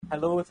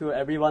Hello to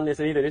everyone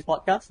listening to this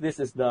podcast. This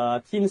is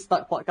the Teen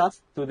Start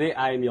podcast. Today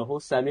I am your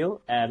host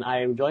Samuel, and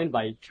I am joined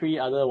by three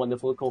other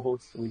wonderful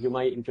co-hosts. Would you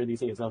mind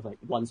introducing yourself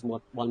one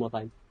more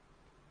time?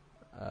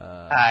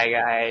 Hi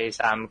guys,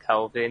 I'm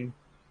Calvin.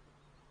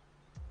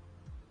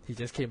 He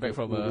just came back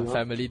from a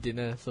family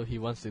dinner, so he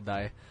wants to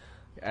die.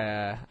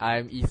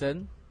 I'm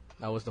Ethan.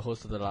 I was the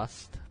host of the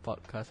last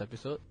podcast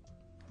episode.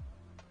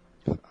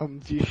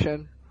 I'm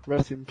Jishan.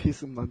 Rest in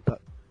peace, Mantat.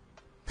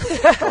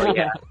 Oh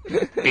yeah,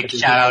 big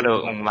shout out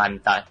to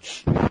Mantat.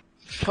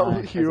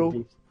 Childhood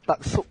hero,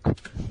 Tak Sok.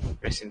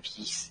 Rest in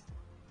peace.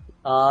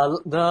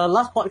 The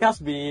last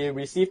podcast we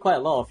received quite a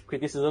lot of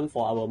criticism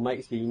for our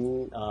mics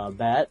being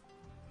bad,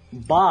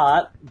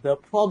 but the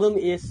problem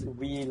is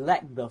we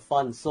lack the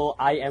funds. So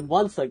I am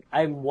once for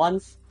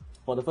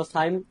the first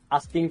time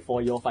asking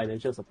for your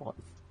financial support.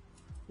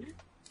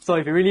 So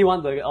if you really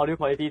want the audio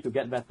quality to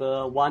get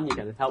better, one, you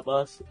can help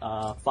us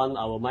fund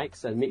our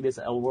mics and make this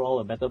overall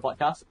a better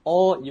podcast,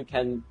 or you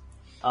can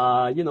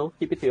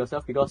keep it to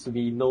yourself because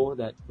we know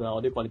that the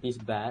audio quality is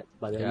bad,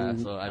 but then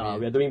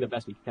we are doing the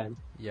best we can.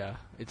 Yeah,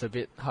 it's a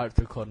bit hard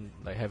to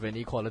have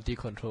any quality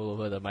control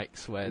over the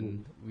mics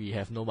when we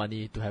have no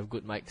money to have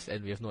good mics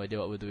and we have no idea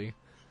what we're doing.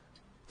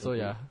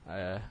 So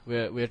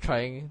we're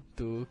trying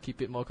to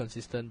keep it more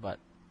consistent, but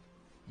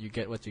you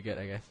get what you get,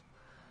 I guess.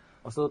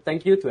 Also,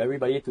 thank you to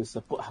everybody who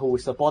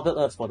supported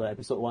us for the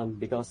episode 1,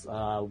 because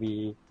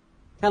we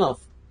kind of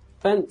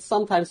spent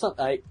sometimes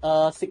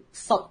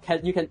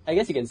you can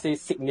say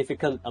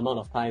significant amount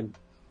of time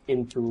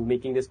into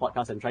making this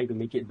podcast and trying to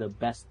make it the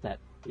best that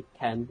it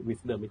can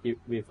with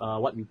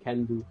what we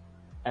can do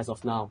as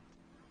of now.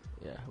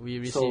 Yeah, we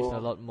received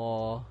a lot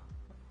more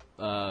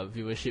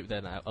viewership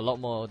a lot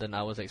more than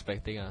I was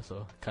expecting.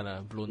 So kind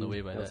of blown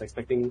away by that.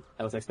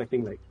 I was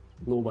expecting like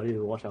nobody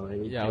to watch our.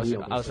 Yeah, I was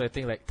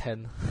expecting like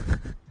 10.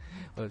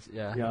 But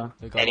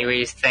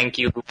Anyways, thank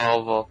you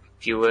all for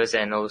viewers,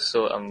 and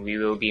also we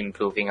will be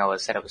improving our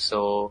setup.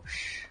 So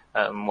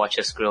watch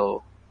us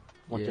grow.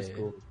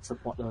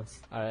 Support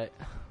us. Alright.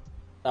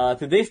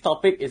 Today's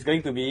topic is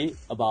going to be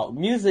about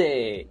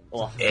music.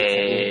 Awesome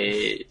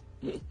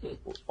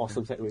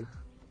segue.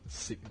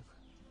 Sick.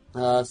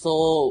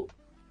 So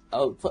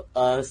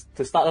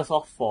to start us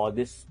off for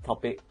this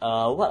topic,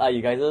 what are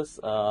you guys'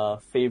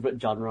 favorite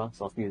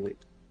genres of music?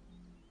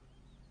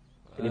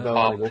 Anybody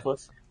want to go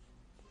first?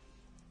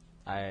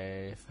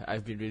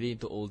 I've been really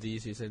into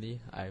oldies recently.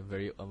 I'm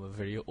a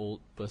very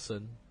old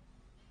person.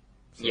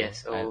 So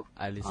yes,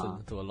 I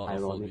listen to a lot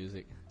of old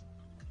music.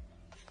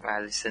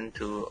 I listen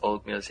to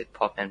old music,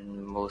 pop,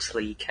 and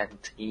mostly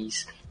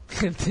Cantonese.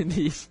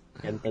 Cantonese.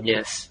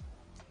 Yes.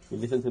 You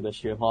listen to the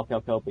雪花飘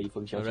飘北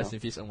风萧萧. Rest in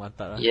peace,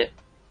 Mantat. Yeah.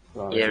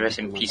 Rest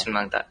in peace,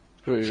 Mantat.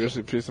 Wait, rest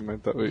in peace,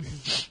 Mantat. Wait.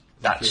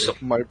 That's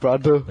my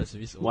brother. Rest in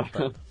peace,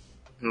 Mantat.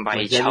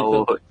 My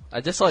childhood. I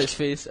just saw his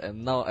face,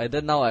 and now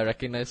I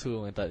recognize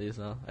who Mantat is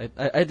now.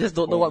 I just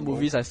don't know what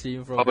movies I see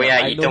him from. Oh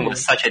yeah, Ethan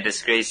was such a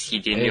disgrace. He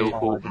didn't know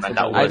who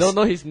Mantat was. I don't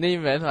know his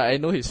name, man. I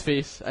know his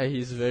face.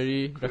 His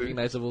very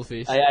recognizable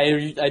face.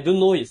 I don't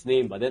know his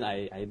name, but then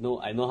I know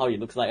how he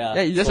looks like.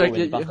 Yeah, you just so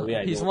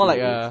he's more like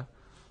a.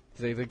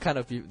 Like the kind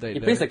of people.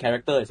 He plays a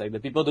character. It's like the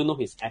people don't know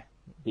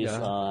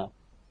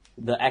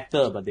the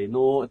actor, but they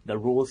know the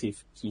roles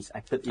he's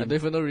acted in. I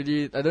don't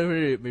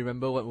really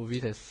remember what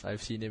movies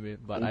I've seen him in,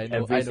 but I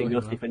know every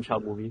single him, Stephen Chow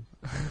movie.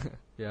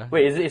 Yeah.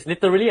 Wait, it's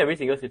literally every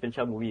single Stephen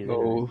Chow movie?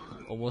 No.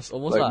 Almost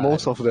like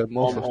most of them.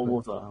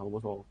 Almost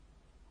all.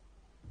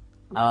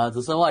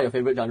 So what are your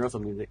favorite genres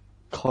of music?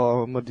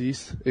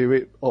 Comedies.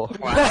 Wait.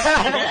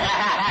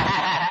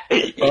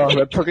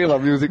 We're talking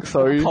about music,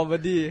 sorry.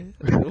 Comedy.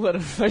 What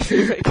is my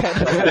favorite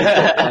kind of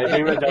my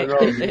favorite genre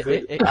of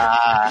music?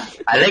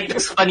 I like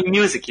this funny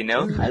music,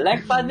 I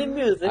like funny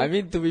music. I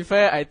mean, to be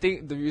fair, I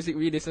think the music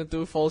we listen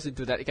to falls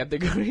into that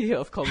category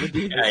of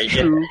comedy.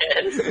 True.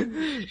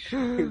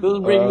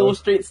 Don't bring no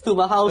straights to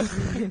my house.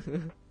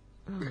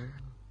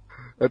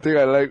 I think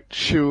I like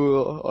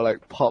chill or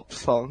like pop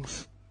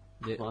songs.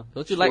 Yeah.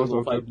 Don't you like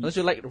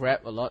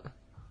rap a lot?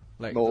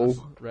 Like no.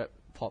 Rap,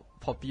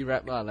 poppy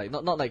rap, like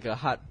not like a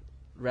hard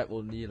rap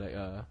only, like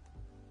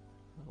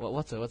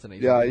what's an example?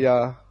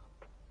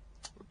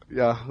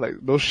 Yeah, like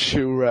those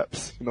chill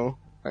raps, like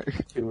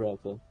chill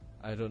raps.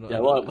 I don't know. Yeah,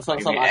 some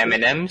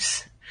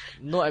Eminem's?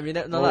 No,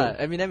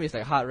 Eminem is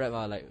like hard rap,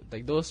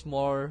 like those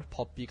more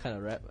poppy kind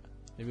of rap.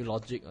 Maybe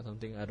Logic or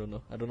something. I don't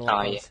know. I don't know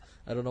what counts.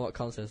 I don't know what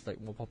counts as like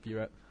more poppy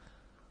rap.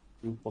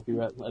 Poppy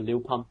rap, a Lil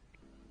Pump.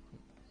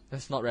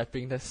 That's not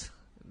rapping. It's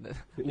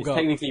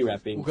technically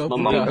rapping. Ooga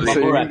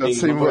booga. The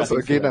same words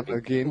again and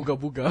again. Ooga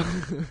booga.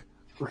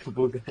 Ooga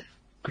booga.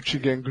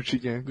 Gucci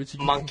gang.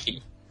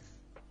 Monkey.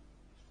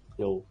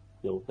 Yo,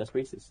 that's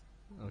racist.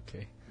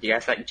 Okay. You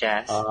guys like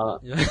jazz?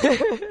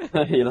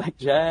 You like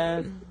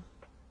jazz?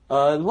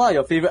 What are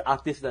your favorite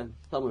artists then?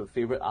 Some of your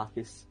favorite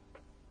artists.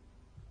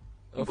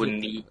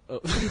 Bundy.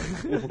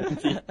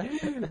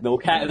 No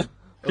cat.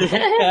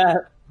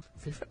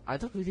 I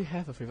don't really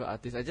have a favorite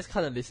artist. I just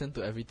kind of listen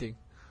to everything.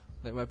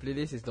 Like my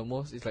playlist is the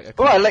most. It's like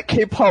I like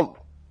K-pop.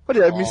 Why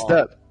did I miss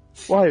that?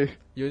 Why?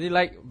 You only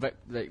like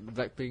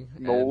Blackpink?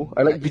 No,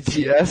 and I like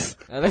BTS.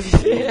 I like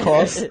BTS. Of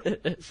course.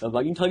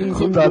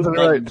 Who doesn't,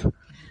 right?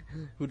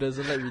 Who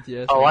doesn't like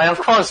BTS? Oh, why, of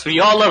course, we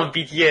all love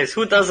BTS.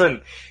 Who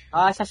doesn't?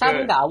 小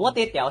香港我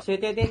的屌学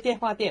电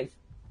话店。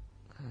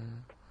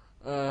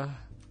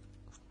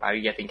 Are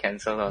we getting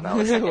cancelled or now?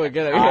 we're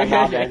gonna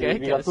Nah, get man,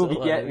 we got two cancelled.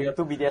 BTS, we got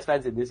two BTS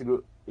fans in this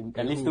group.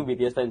 At least two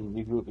BTS fans in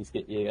this group.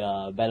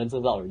 It balances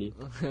out already.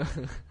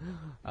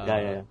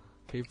 Yeah.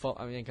 K-pop,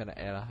 I mean, kind of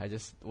lah. I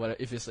just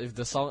if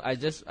the song, I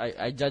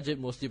judge it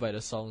mostly by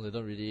the songs. I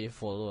don't really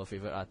follow a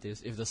favorite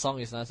artist. If the song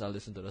is nice, I'll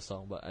listen to the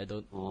song. But I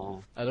don't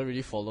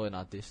really follow an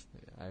artist.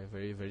 I'm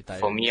very tired.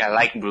 For me, I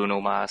like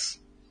Bruno Mars.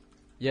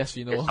 Yes,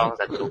 we His know. songs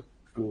are dope.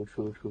 True.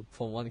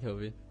 From one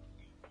Kelvin.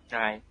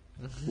 Alright.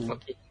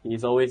 Okay.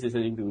 He's always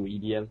listening to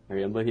EDM. I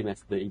remember him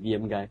as the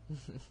EDM guy.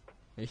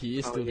 He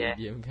is Oh, still yeah.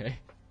 the EDM guy.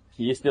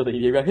 He is still the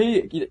EDM guy.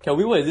 Hey,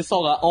 Kelvin, what is this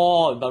song?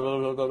 Oh, blah blah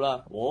blah blah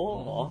blah.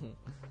 Oh.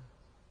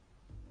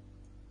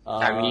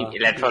 I mean,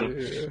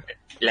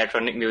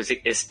 electronic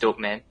music is dope,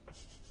 man.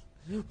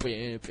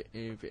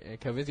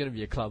 Kelvin's gonna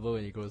be a clubber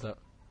when he grows up.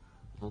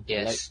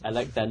 Yes. I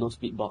like Thanos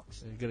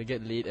beatbox. He's gonna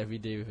get laid every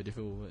day with a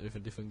different woman, with a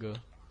different girl.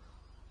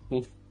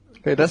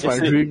 Hey, that's my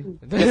dream.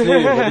 Just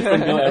play with a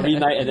different girl every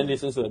night and then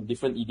listen to a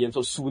different EDM. So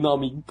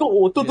tsunami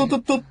go.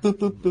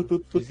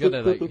 He's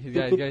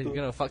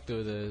gonna fuck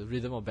to the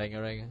rhythm of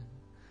Bangarang.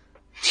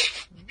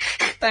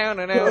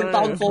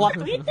 Down for what?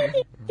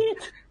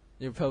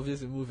 Your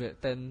pelvis will move at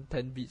 10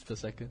 beats per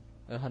second,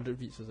 100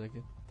 beats per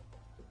second.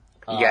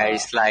 You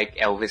guys like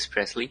Elvis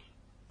Presley?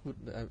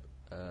 I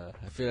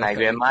feel like My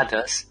grandma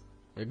does.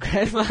 Your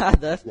grandma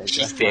does.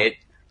 She's dead.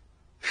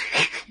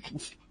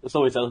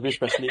 So it's Elvis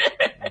Presley.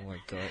 Oh my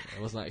god,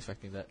 I was not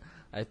expecting that.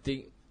 I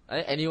think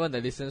anyone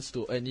that listens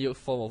to any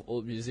form of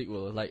old music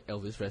will like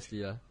Elvis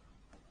Presley.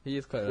 He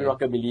is quite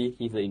Rockabilly,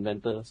 he's the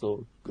inventor,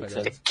 so makes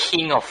Quite The sense.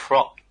 king of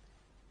rock.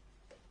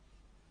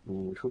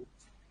 True.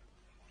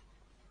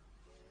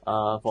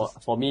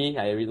 For me,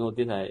 I already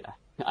noticed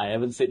I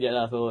haven't said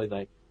yet so it's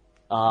like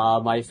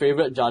my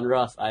favorite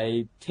genres.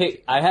 I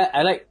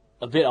like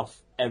a bit of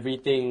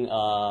everything.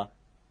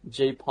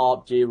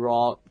 J-pop,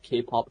 J-rock,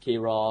 K-pop,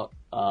 K-rock,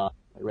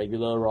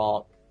 regular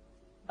rock,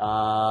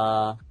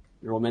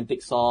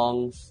 romantic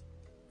songs,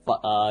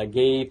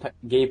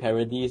 gay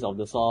parodies of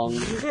the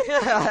songs.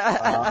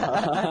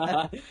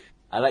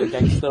 I like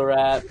gangster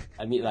rap.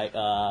 I mean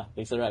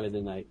gangster rap as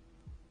in like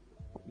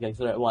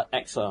gangster rap. What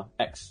X?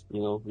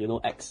 You know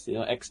X.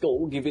 X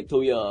go give it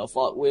to you.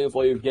 Fuck way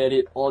before you get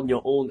it on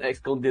your own. X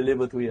go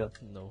deliver to you.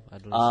 No, I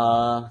don't.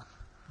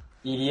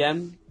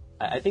 EDM.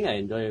 I think I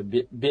enjoy a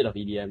bit of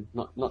EDM.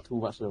 Not too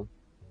much though.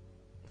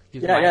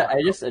 Give Yeah.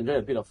 I just enjoy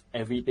a bit of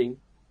everything.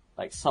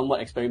 Like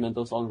somewhat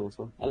experimental songs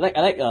also. I like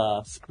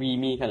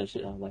screamy kind of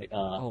shit. Oh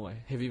my,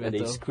 heavy where they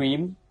metal.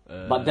 scream.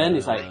 But then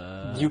it's like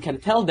you can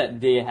tell that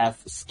they have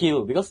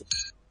skill because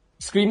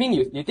screaming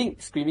you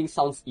think screaming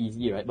sounds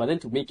easy, right? But then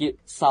to make it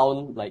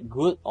sound like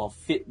good or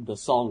fit the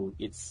song,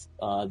 it's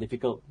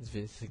difficult. It's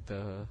basic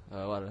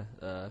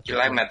You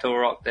like metal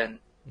rock then?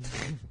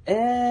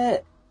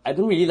 I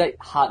don't really like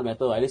hard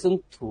metal. I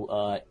listen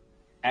to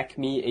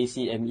Acme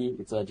ACME.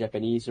 It's a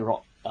Japanese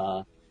rock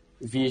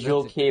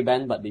visual K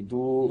band, but they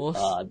do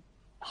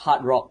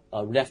hard rock,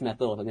 death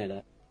metal or something like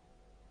that.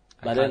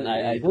 But then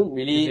I don't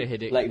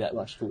really like that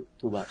much too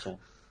much.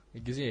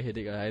 It gives me a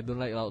headache. I don't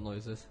like loud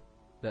noises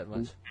that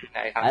much.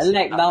 I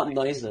like loud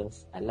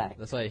noises.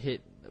 That's why I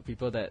hate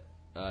people that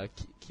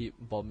keep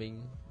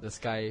bombing the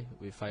sky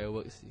with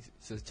fireworks.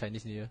 It's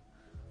Chinese New Year.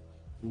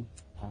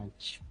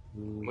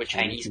 We're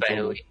Chinese, by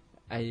the way.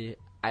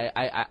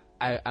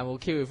 I'm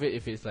okay with it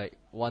if it's like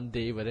one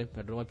day, but then I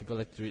don't know why people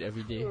like to do it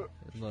every day.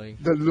 It's annoying.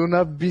 The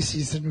Lunar Beast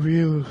isn't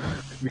real.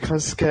 We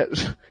can't scare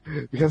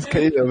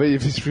it away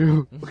if it's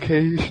real.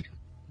 Okay.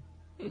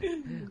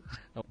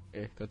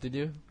 Okay,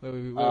 continue. Where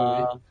were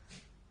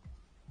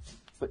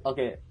we?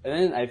 Okay, and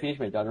then I finished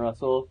my genre.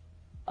 So,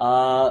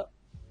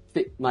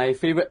 my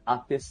favorite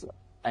artist,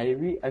 I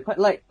quite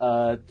like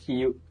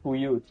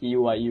TUYU.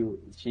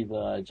 She's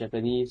a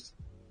Japanese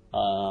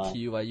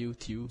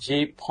TUYU.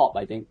 J-pop,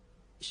 I think.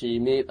 She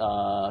made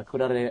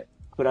Kurare.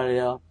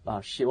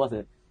 Shit, what's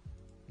it?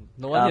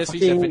 No one here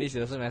speaks Japanese. It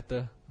doesn't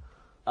matter.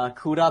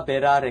 Kura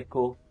Bera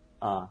Reko.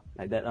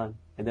 Like that one.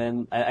 And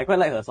then I quite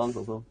like her songs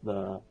also.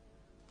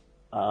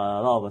 A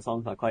lot of her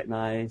songs are quite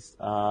nice.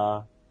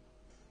 Oh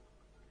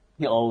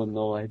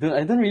no, I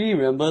don't really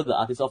remember the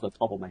artist off the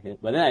top of my head.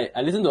 But then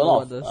I listen to a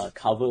lot of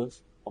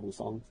covers of the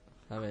songs.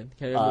 Man,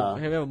 can we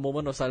have a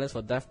moment of silence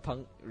for Daft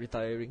Punk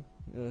retiring?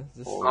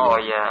 Oh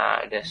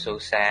yeah, that's so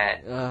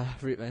sad.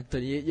 Rip man,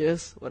 28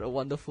 years. What a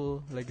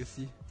wonderful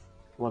legacy.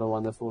 What a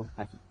wonderful.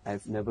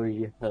 I've never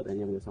really heard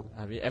any of the songs.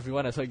 I mean,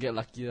 everyone has to get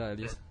lucky at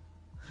least.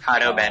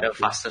 Harder, better,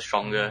 faster,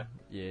 stronger.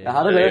 Yeah.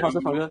 Harder, better,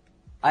 faster, stronger.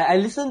 I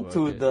listened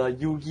to the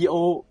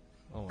Yu-Gi-Oh!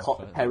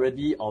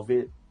 Parody of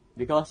it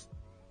because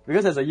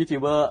as a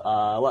YouTuber,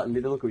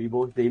 Little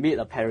Kuribo, they made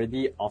a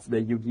parody of the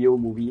Yu-Gi-Oh!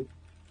 Movie,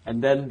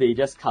 and then they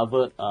just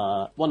covered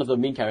one of the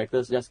main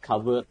characters just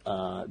covered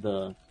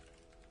the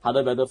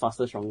Harder, Better,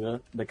 Faster, Stronger,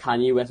 the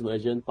Kanye West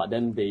version, but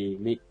then they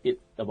made it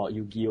about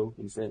Yu-Gi-Oh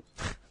instead.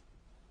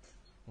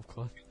 Of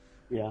course.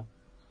 Yeah.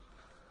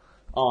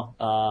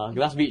 Oh,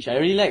 Glass Beach. I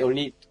really like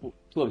only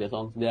two of their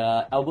songs.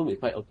 Their album is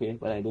quite okay,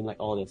 but I don't like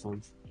all their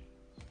songs.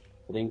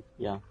 I think,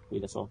 yeah,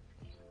 that's all.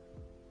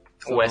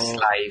 So,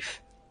 Westlife.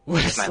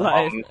 It's my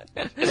Westlife. mom.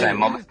 It's my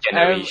mom's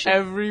generation.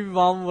 Every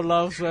mom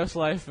loves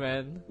Westlife,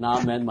 man.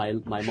 Nah, man, my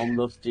mom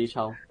loves Jay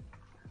Chou.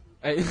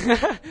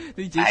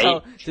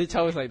 Jay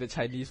Chou is like the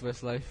Chinese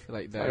Westlife,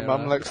 like the. My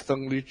mom likes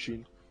Deng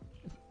Lijun.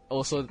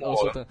 Also, Deng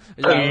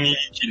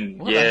Lijun,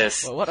 What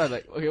yes. what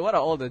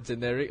are all the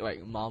generic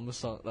like mom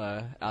song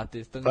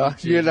artists? Deng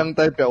月 Lijun. 亮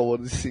代表我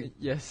的心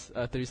Yes,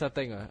 Teresa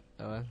Teng.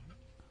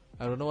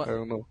 I don't know what. I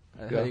don't know.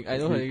 I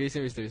know her English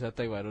name is Teresa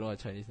Teng, but I don't know what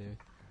Chinese name is.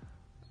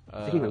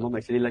 I think my mom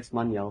actually likes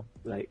Man Yao,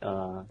 like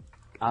Ah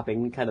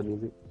Beng kind of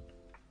music.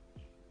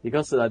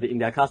 Because in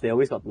their cast they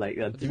always got like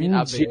you mean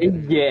Ah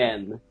Beng?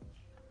 Yan.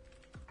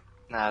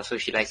 Nah, so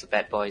she likes the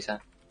bad boys, huh?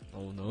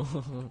 Oh no.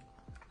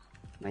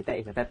 My dad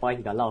is a bad boy,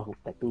 he got a lot of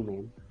tattoo,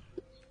 man.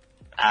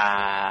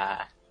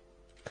 Ah.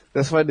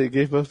 That's why they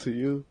gave birth to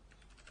you.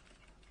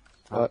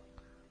 What?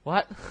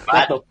 What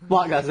the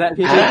fuck does that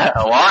mean?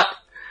 What?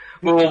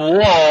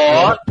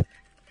 What?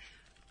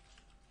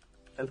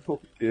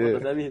 Hello? Yeah. What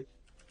does that mean?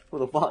 What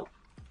the fuck?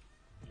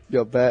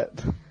 You're bad.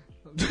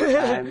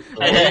 I'm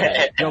so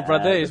Your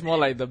brother is more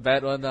like the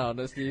bad one now,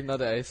 honestly, now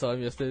that I saw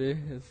him yesterday.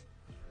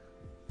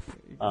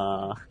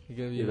 He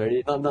can be he's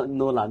very no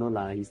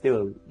lah. He's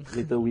still a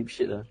little weep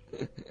shit.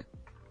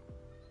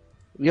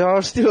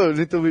 You're still a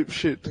little whip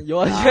shit.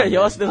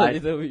 You're still a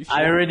little weak.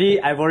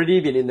 I've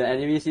already been in the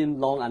anime scene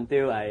long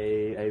until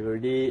I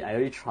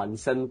already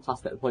transcend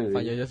past that point But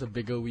already. you're just a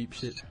bigger weep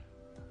shit.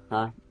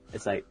 Huh?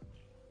 It's like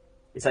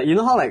you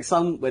know how like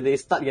some when they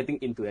start getting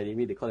into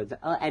anime they call it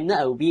oh I'm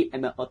not a weep,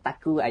 I'm an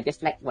otaku, I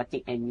just like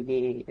watching anime,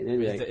 and then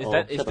we're like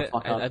shut the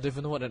fuck I up. don't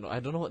even know I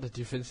don't know what the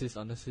difference is,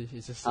 honestly.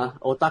 It's just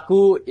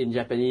Otaku in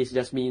Japanese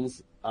just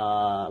means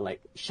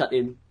like shut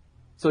in.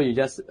 So you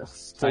just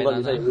hold on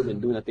inside your room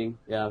and do nothing.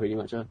 Yeah, pretty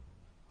much.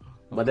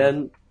 But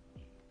then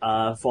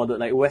for the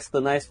like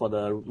westernized for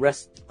the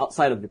rest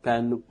outside of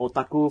Japan,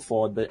 otaku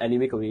for the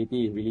anime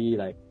community is really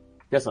like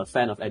just a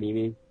fan of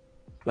anime.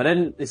 But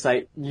then it's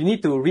like you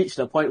need to reach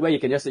the point where you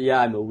can just say,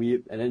 yeah, I'm a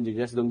weeb, and then you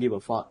just don't give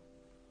a fuck.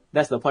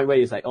 That's the point where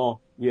it's like,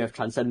 oh, you have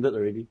transcended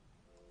already.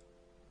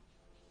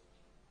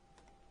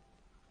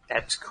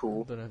 That's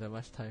cool. don't have that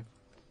much time.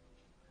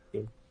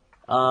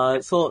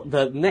 So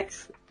the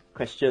next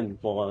question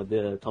for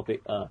the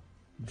topic,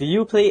 do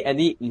you play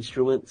any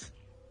instruments?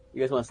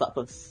 You guys want to start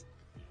first?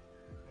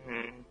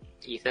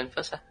 Ethan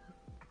first,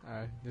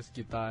 Just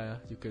guitar,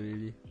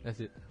 ukulele, that's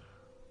it.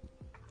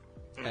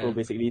 So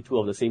basically two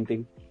of the same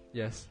thing.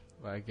 Yes,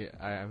 but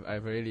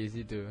I'm very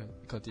lazy to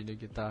continue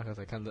guitar because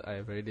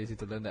I'm very lazy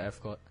to learn the F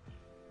chord.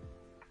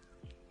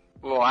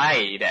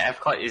 Why? The F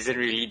chord isn't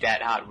really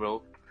that hard,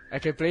 bro. I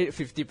can play it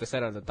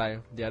 50% of the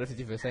time. The other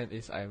 50%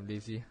 is I'm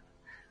lazy.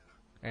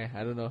 I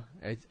don't know.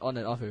 On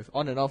and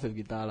off with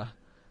guitar lah.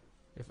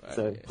 It's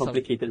a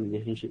complicated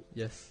relationship.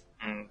 Yes.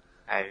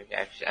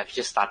 I've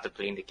just started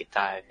playing the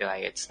guitar. I feel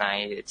like it's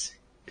nice.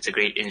 It's a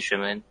great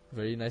instrument.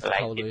 Very nice I to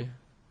like kaoloi.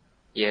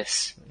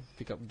 Yes.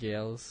 Pick up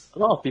gales. A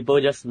lot of people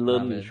just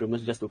learn man.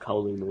 instruments just to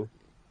kaoloi, you know.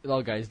 A lot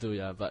of guys do,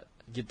 yeah. But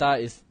guitar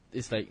is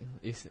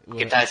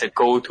Guitar is a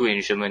go-to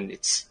instrument.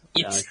 It's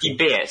the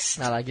best.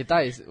 Nah, like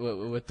guitar is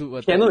we're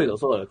Piano is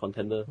also a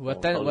contender. We're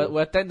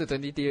 10 to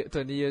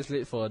 20 years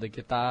late for the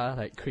guitar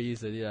like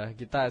craze already.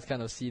 Guitar is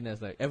kind of seen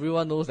as like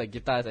everyone knows that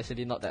guitar is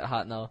actually not that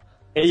hard now.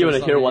 Hey, you So wanna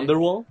it's hear not really-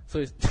 Wonderwall? So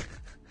it's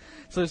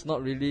so it's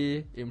not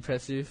really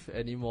impressive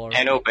anymore.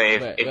 I know, but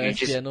if you whereas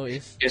piano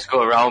is just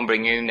go around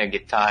bringing a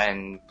guitar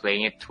and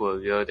playing it to a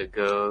girl, the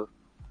girl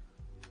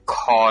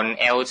con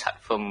L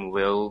from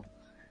Will.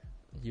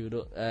 you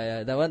don't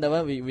that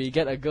one we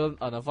get a girl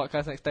on a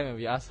podcast next time and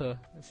we ask her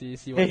see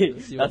what Hey,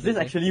 see does what this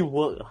they actually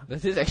work? think.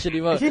 Does this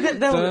actually work?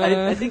 Actually,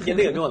 I think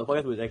getting a girl on the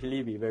podcast would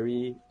actually be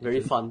very,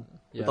 very fun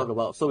to Yeah. talk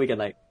about. So we can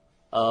like,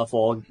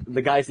 for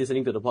the guys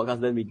listening to the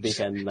podcast, then they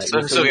can like.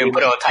 So we can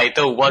put our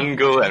title, One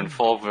Girl and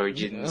Four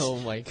Virgins. Oh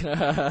my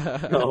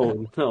god.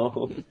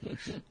 No.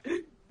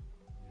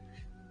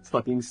 It's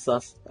fucking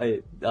sus.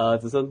 Hey,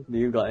 Zison, do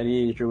you got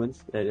any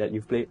instruments that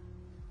you've played?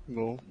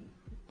 No.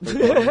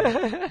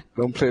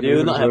 Don't play Do you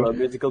the not have a music.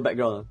 musical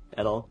background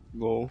at all?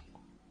 No.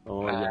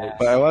 Oh, Nah. yeah.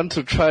 But I want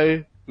to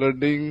try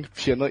learning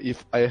piano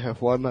if I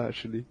have one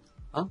actually.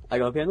 Huh? I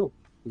got a piano.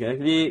 You can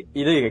actually,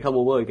 either you can come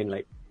over or you can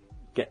like,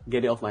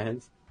 get it off my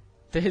hands.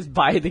 Just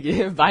buy the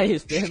game, buy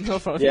his piano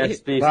from me.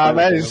 Yes, please. Nah come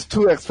man, over. it's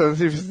too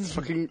expensive. It's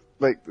fucking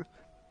like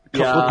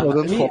couple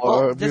thousand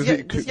for music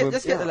equipment.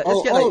 just get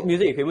all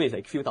music equipment is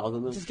like few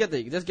thousand. Just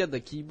get the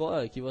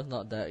keyboard. The keyboard's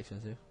not that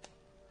expensive.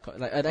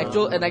 Like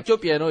an actual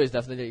piano is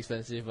definitely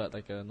expensive, but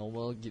like a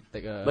normal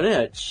like a. But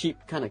then a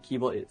cheap kind of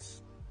keyboard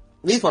is.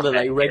 I mean for the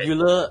like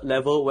regular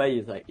level where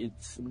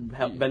it's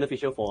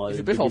beneficial for. if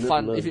you play for beginners to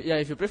fun, learn.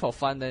 if you play for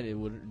fun,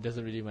 then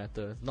doesn't really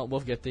matter. It's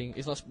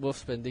not worth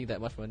spending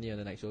that much money on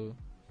an actual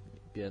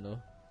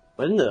piano.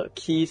 But then the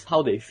keys,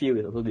 how they feel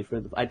is also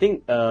different. I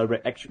think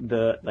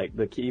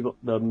the keyboard,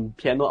 the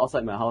piano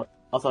outside my house,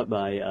 outside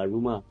my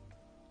room,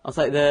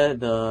 outside there,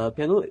 the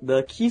piano,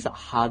 the keys are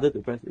harder to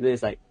press.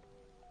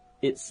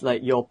 It's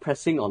like you're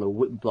pressing on a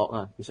wood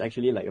block. It's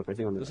actually like you're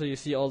pressing on the. So you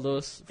see all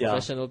those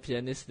professional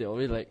pianists, they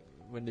always like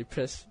when they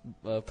press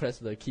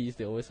the keys,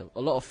 they always have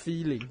a lot of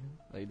feeling.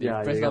 Like they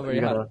press down very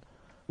hard.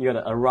 You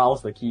gotta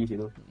arouse the keys,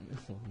 Oh,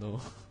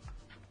 no.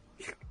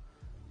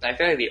 I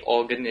feel like the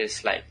organ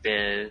is like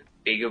the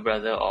bigger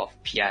brother of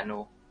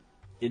piano.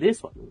 It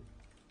is what.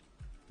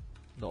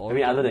 The I organ,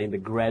 mean, other than the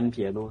grand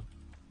piano.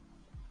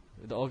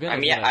 the organ. I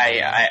mean,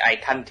 I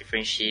can't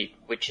differentiate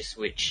which is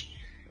which.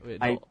 Wait,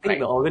 I think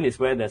the organ is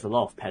where there's a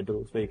lot of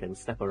pedals where you can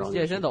step around.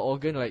 yeah, isn't the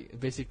organ like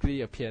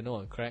basically a piano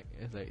on crack?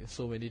 It's like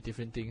so many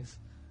different things.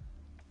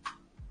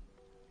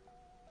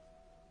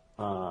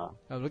 I'm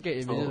looking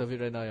at images of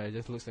it right now. Yeah, it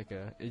just looks like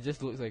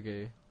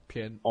a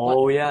piano.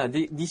 Oh yeah,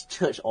 these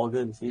church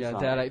organs. Yeah,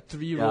 there are like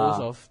three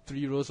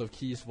rows of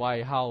keys.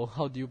 Why?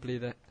 How do you play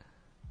that?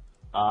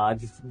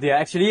 They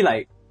actually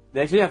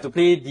have to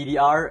play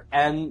DDR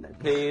and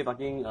play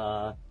fucking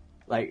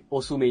like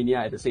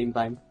Osumania at the same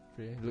time.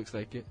 It looks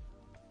like it.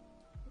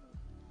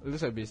 It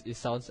looks like it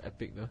sounds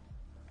epic though.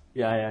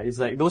 Yeah, it's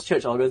like those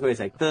church organs where it's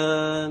like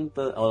dun,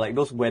 dun, or like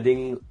those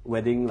wedding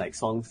like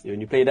songs.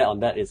 When you play that on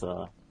that, it's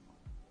a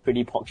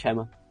pretty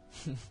PogChamp.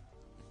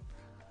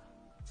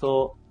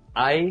 So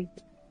I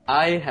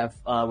have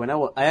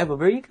I have a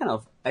very kind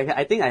of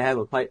I think I have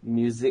a quite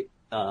music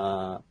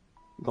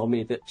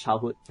dominated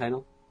childhood kind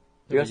of,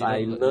 because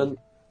I learned.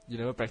 You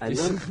never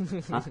practice.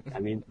 I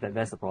mean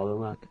that's the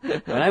problem.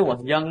 When I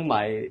was young,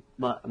 my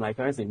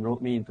parents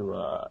enrolled me into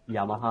the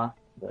Yamaha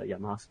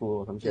school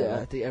or something. Yeah,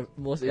 I think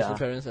most Asian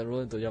parents enroll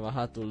into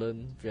Yamaha to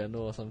learn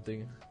piano or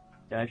something.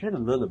 Yeah, I tried to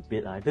learn a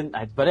bit.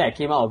 But then I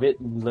came out of it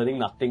learning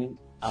nothing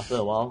after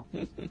a while.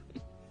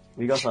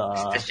 Because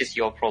That's just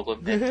your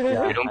problem. Then.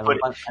 yeah,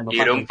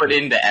 You don't put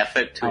in the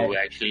effort to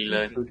actually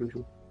learn.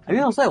 True. I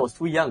mean, also I was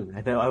too young.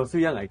 I was too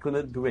young. I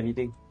couldn't do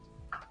anything.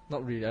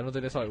 Not really. I don't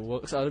think that's how it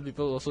works. Other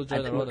people also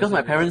join around. Because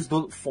my parents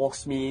don't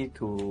force me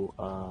to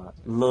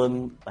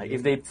learn. Like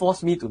if they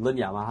force me to learn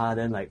Yamaha,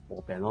 then like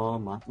piano,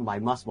 my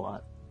must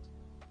what.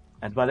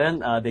 But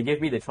then they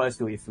gave me the choice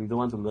to, if you don't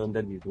want to learn,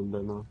 then you don't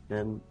learn.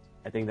 Then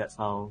I think that's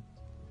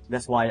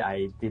why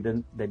I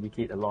didn't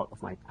dedicate a lot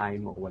of my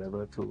time or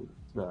whatever to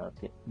the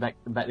back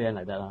then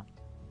like that.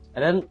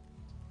 And then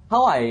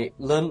how I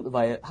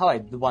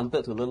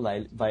wanted to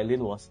learn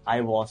violin was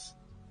I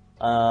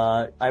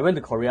went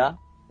to Korea,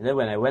 and then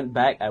when I went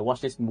back I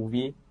watched this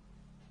movie,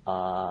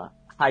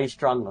 High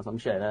Strung or some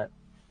shit like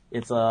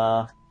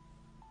that.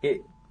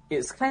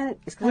 It's kind of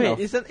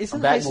isn't a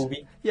bad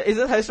movie. Yeah,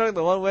 isn't High Strung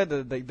the one where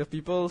the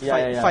people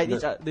fight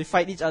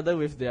each other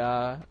with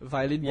their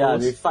violin bows? Yeah,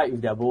 they fight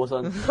with their bows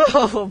on.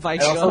 Oh my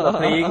And god. also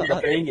the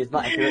playing is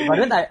not accurate. But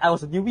then I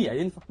was a newbie, I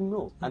didn't fucking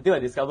know until I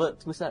discovered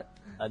Two-Set.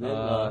 And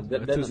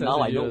then, then now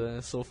I know.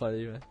 So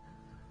funny, man.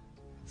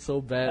 So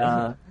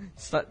bad.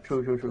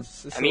 True.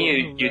 I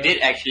mean, you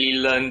did actually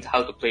learn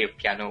how to play a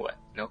piano, what?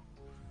 No?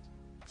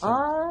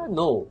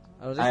 No.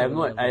 I have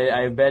no.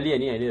 I have barely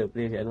any idea to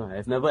play piano.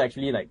 I've never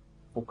actually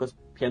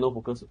piano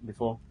focus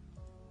before.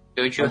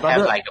 Don't you My have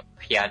brother- like a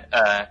piano?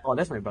 Oh,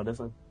 that's my brother's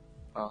son.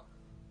 Oh.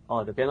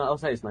 Oh, the piano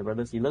outside is my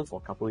brother's. He learned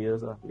for a couple of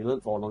years. He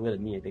learned for longer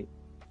than me, I think.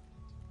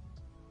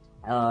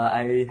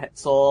 I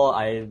told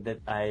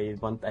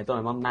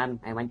my mom, "Mom,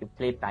 I want to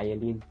play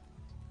violin."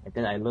 And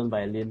then I learned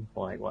violin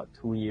for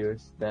 2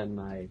 years. Then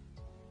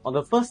on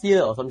the first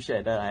year or some shit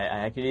like that,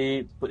 I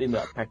actually put in the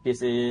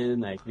practice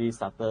in. I actually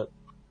started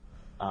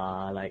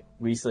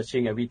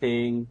researching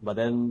everything. But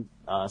then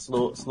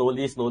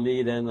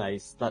slowly, then I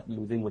start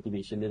losing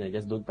motivation. Then I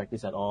just don't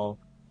practice at all.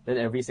 Then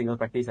every single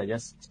practice I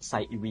just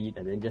sight read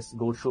and then just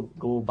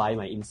go by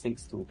my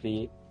instincts to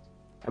play.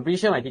 I'm pretty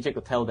sure my teacher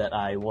could tell that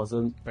I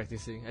wasn't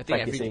practicing. I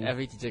think practicing.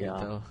 every teacher can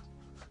tell.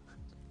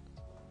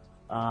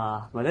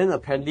 But then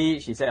apparently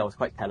she said I was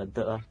quite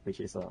talented, which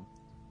is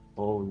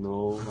oh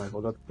no, I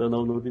forgot to turn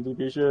on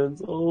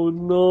notifications. Oh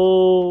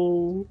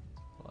no.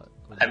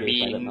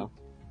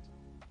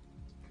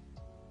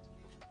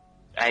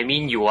 I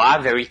mean, you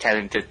are very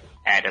talented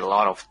at a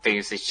lot of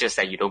things. It's just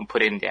that you don't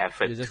put in the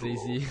effort. You're just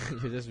lazy.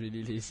 You're just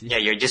really lazy. Yeah,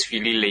 you're just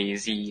really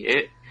lazy.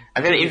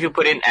 I feel like if you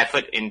put in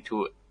effort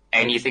into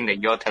anything that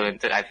you're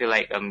talented, I feel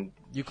like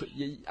you could.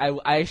 I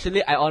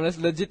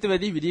honestly,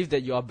 legitimately believe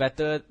that you are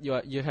better.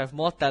 You have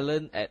more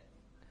talent at.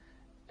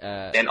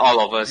 Than all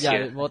of us yeah,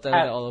 here. more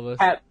talent than all of us.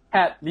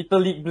 Pat, Little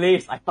League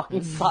Blaze, I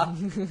fucking suck.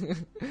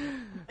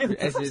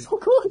 It's so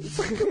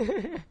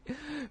good.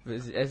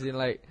 As in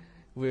like,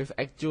 with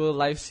actual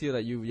life skill,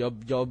 like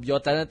you're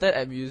talented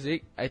at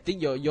music. I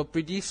think you're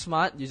pretty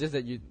smart. You just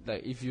that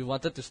if you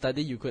wanted to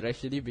study, you could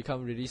actually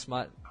become really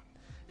smart.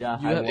 Yeah,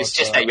 it's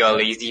just that you're a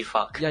lazy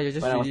fuck. Yeah, you're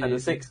just when really I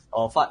was lazy. 6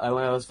 or 5,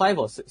 when I was 5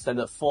 or 6,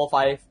 standard 4,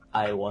 5,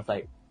 I was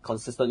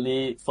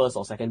consistently first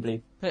or second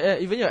place.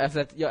 Even your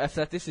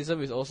athleticism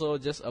is also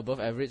just above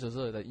average.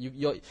 Also, like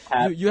you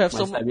have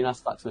my stamina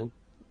sucks, man.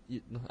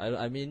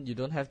 I mean, you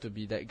don't have to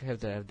have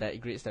to have that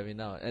great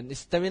stamina, and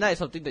stamina is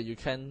something that you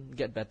can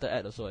get better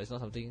at. Also, it's not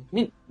something. I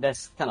mean,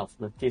 that's kind of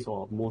the case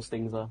for most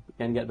things. You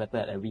can get better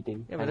at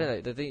everything. Yeah, but then,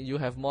 like, the thing, you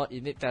have more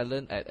innate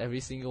talent at every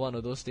single one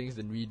of those things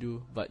than we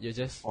do, but you're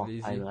just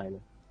lazy. I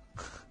know.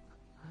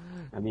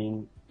 I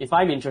mean, if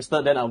I'm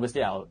interested, then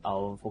obviously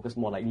I'll focus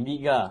more like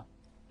League.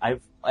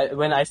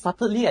 When I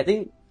started League, I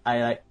think I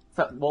like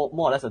felt more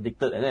or less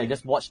addicted, and then I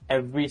just watched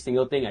every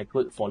single thing I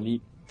could for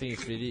League. I think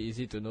it's really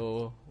easy to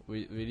know,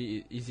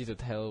 really easy to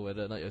tell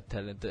whether or not you're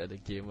talented at the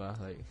game.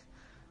 Like,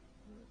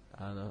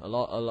 I don't know, a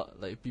lot,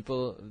 like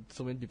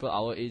so many people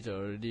our age are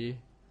already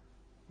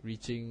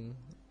reaching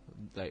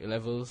like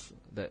levels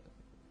that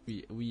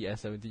we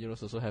as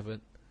 17-year-olds also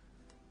haven't.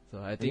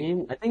 So I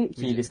think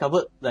he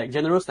discovered, like,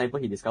 General Sniper,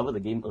 he discovered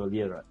the game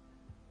earlier, right?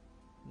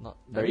 Not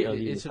very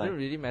early. It shouldn't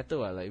really matter.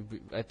 Like,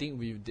 I think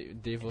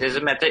they've. It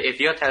doesn't matter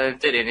if you're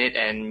talented in it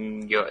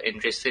and you're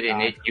interested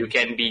in it. You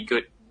can be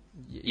good,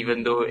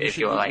 even though if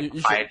you're like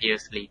 5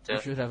 years later.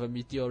 You should have a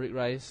meteoric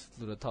rise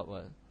to the top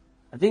one.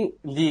 I think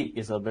League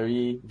is a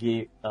very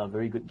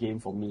good game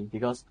for me,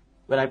 because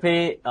when I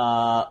play,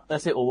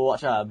 let's say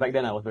Overwatch, back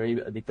then I was very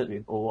addicted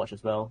with Overwatch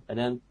as well, and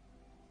then.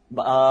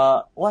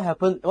 But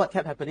what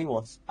kept happening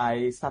was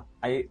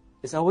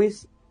it's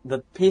always, the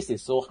pace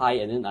is so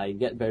high, and then I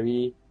get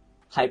very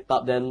hyped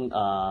up, then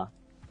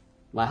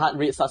my heart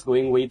rate starts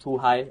going way too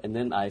high, and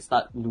then I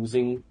start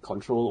losing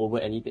control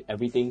over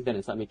everything, then I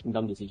start making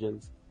dumb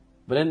decisions.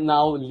 But then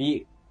now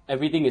League,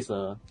 everything is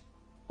for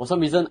some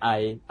reason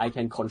I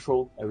can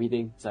control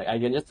everything. It's like I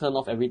can just turn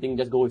off everything,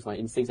 just go with my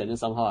instincts, and then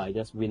somehow I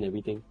just win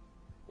everything.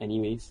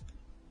 Anyways.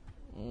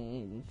 I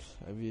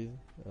mean,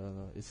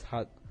 it's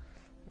hard.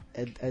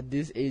 At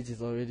this age,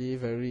 it's already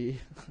very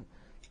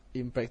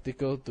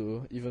impractical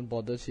to even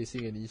bother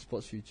chasing an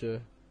esports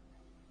future.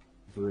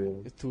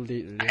 Real. It's too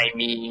late, really. I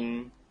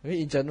mean,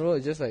 in general,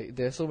 it's just like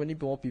there's so many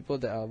more people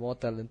that are more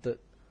talented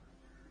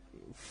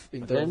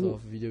in terms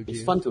of video games.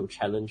 It's fun to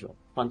challenge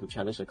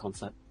the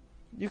concept.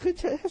 You could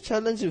have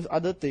challenge with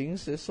other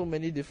things. There's so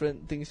many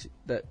different things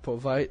that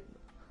provide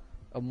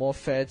a more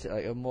fair,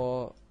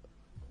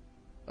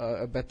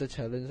 a better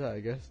challenge, I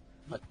guess.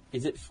 But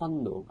is it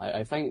fun though?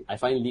 I find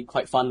League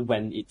quite fun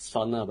when it's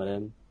fun, but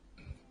then.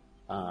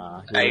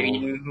 I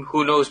mean,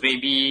 who knows?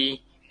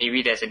 Maybe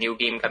there's a new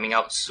game coming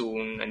out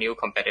soon, a new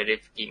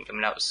competitive game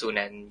coming out soon,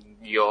 and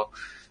you're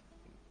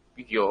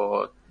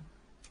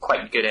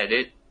quite good at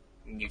it.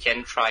 You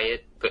can try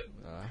it, but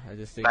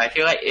I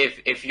feel like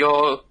if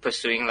you're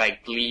pursuing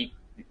like League,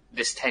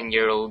 this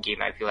 10-year-old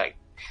game, I feel like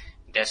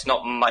there's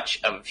not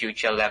much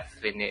future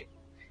left in it.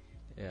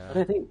 Yeah. But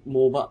I think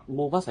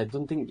MOBAs, I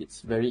don't think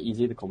it's very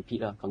easy to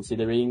compete,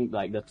 considering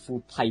like the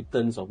two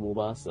titans of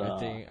MOBAs.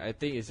 I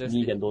think it's just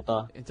League and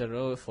Dota. In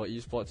general, for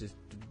esports, it's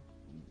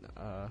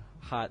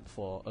hard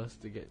for us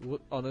to get.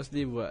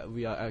 Honestly,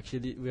 we are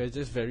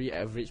just very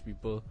average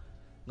people.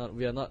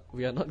 We are not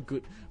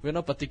good. We're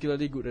not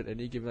particularly good at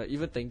any game. Like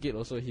even Tenkate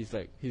also, he's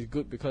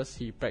good because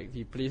he's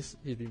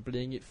been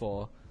playing it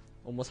for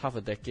almost half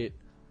a decade.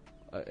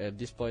 At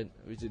this point,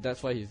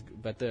 that's why he's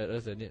better at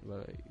us than it.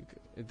 But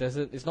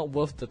it's not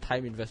worth the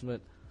time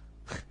investment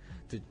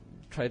to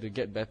try to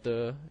get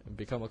better and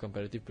become a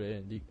competitive player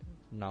in League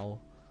now.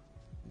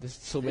 There's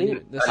so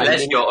many.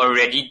 Unless you're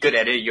already good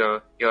at it,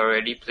 you're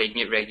already playing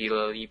it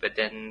regularly, but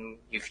then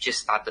you've just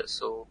started,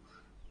 so.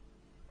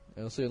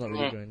 And also, you're not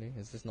really grinding.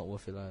 It's just not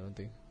worth it, I don't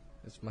think.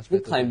 It's much I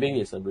think better. climbing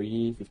is a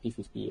really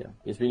 50-50.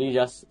 It's really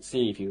just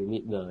see if you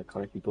meet the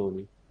correct people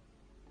only.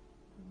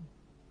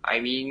 I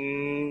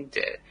mean,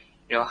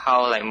 you know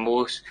how like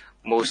most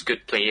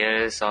good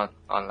players on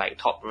like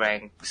top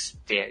ranks,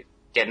 they're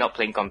not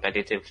playing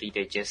competitively.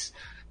 They're just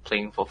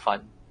playing for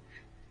fun,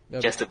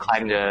 just to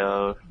climb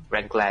the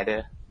rank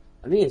ladder.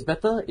 I mean, it's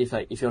better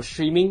if you're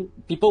streaming,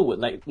 people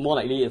would more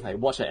likely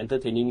watch an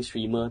entertaining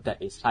streamer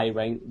that is high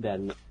rank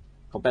than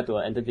compared to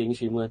an entertaining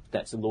streamer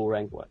that's low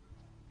rank. What?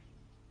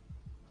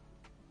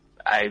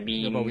 I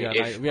mean, but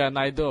we are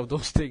neither of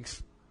those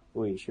things.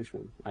 Wait, sure.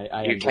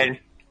 You can,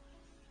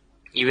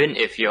 even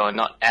if you're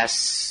not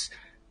as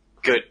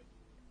good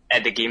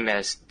at the game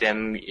as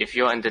them, if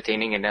you're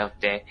entertaining enough,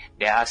 there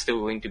are still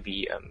going to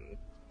be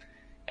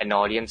an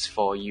audience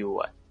for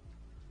you.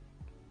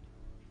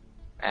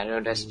 I don't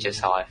know, that's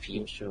just how I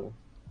feel. Sure.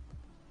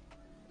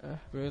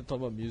 We're going to talk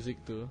about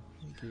music too,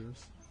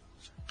 games.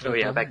 Oh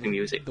yeah, back to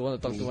music. Don't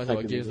want to talk too much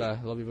about games lah.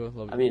 A lot of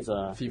people. I mean, it's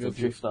a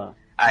drift lah.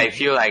 I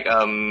feel like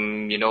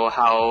you know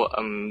how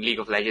League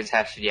of Legends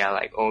have their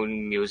like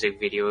own music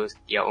videos,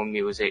 their own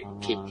music,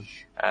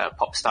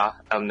 Popstar,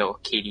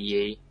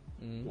 KDA.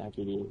 Yeah,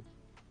 KDA.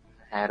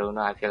 I don't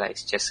know. I feel like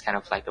it's just kind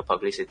of like a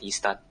publicity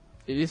stunt.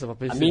 It is a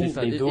publicity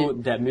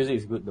stunt. That music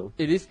is good though.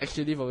 It is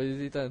actually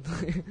publicity stunt.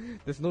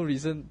 There's no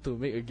reason to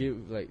make a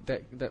game like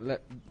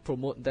that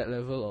promote that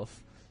level of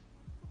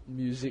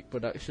music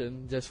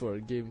production just for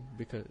a game,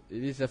 because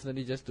it is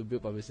definitely just to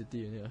build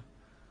publicity. Yeah.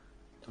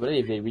 But then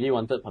if they really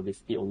wanted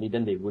publicity only,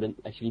 then they wouldn't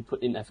actually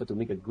put in effort to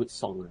make a good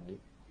song, right?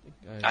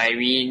 I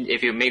mean,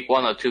 if you make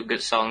one or two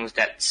good songs,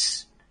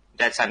 that's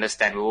that's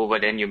understandable.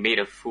 But then you made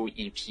a full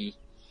EP.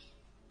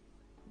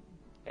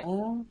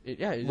 It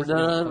just The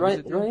means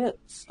publicity.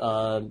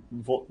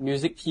 Riot's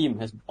music team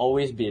has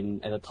always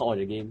been at the top of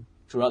the game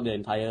throughout the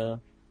entire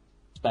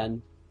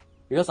span.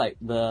 Because like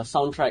the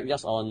soundtrack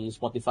just on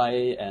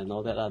Spotify and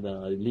all that,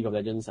 the League of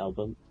Legends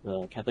album,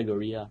 the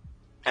category,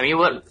 I mean,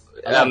 what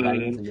a lot of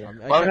bangers in there.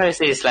 what I'm trying to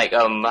say is like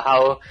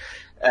how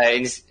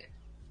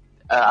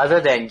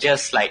other than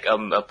just like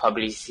a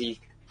publicity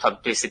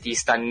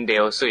stunt, they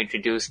also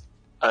introduced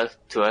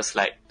to us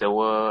like the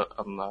word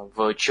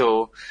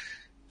virtual,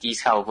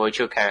 these kind of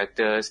virtual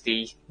characters,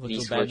 these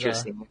bands, virtual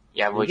singers.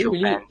 Yeah, Did they virtual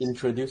really bands.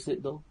 introduce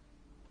it though?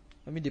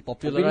 I mean, they I'm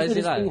pretty popularized sure it,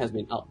 this lah. thing has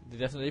been out. They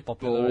definitely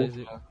popularized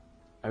it.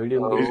 I really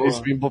don't Oh. know. It's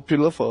been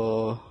popular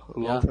for a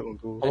long Yeah. time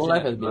ago.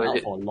 Hololive has been Was out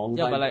it- for a long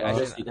Yeah, time. but like, I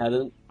just think- it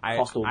hadn't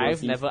crossed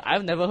over.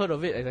 I've never heard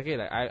of it exactly.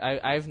 Like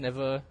I've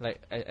never like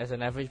as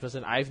an average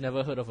person, I've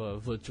never heard of a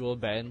virtual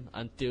band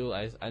until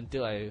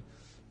I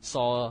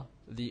saw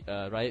the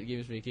Riot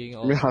Games making.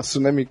 I mean,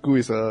 Hatsune Miku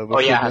is a Oh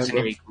yeah,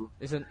 virtual Hatsune band. Miku.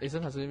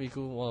 Isn't Hatsune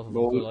Miku one of a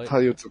No, Vocaloid?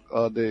 他有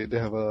they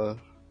have a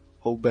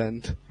whole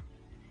band.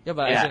 Yeah,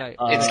 but I Yeah, think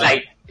like it's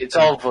like it's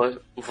all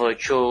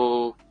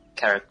virtual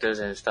characters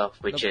and stuff,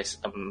 which is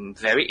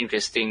very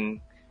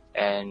interesting.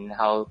 And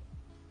how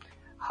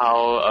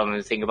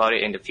think about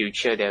it in the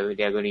future, there are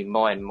going to be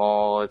more and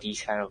more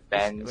these kind of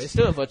bands. it's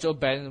still a virtual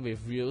band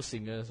with real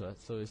singers, right?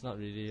 So it's not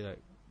really like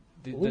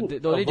the Ooh, only a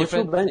virtual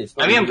difference. band is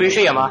not I mean, I'm really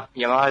pretty sure a-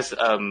 Yamaha's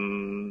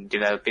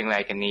developing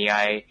like an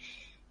AI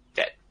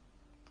that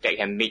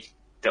can make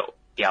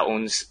their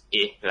own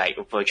like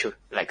virtual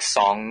like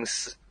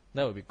songs.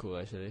 That would be cool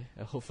actually.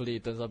 And hopefully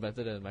it turns out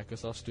better than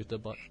Microsoft's Twitter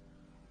bot.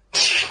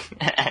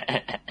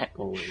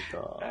 Oh my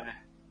god.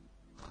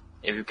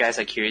 If you guys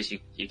are curious,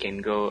 you can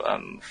go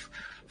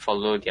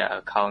follow their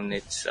account.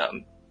 It's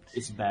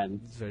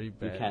banned. It's very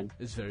bad. can.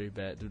 It's very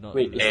bad. Do not.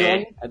 Wait, do is that.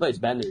 it on? I thought it's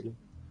banned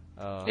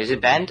already. Is I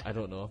it banned? I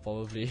don't know.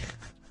 Probably.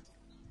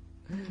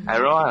 I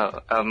don't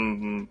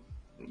know.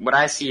 What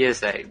I see is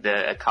that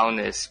the account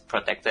is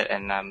protected,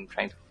 and I'm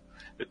trying to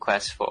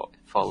request for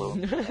follow.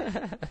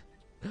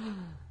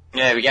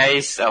 Yeah, if you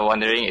guys are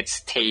wondering,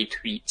 it's Tay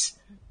Tweets.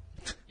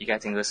 You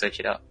guys can go search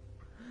it out.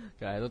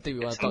 Yeah, I don't think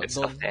we want Some to good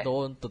talk. stuff there. Don't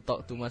want to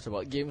talk too much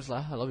about games,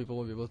 lah. A lot of people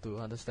won't be able to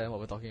understand what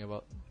we're talking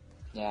about.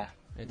 Yeah.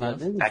 Anything But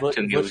else? then Back to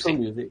virtual music.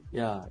 music,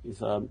 yeah,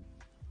 is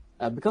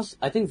because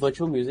I think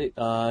virtual music,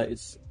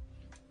 it's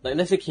like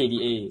let's say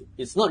KDA,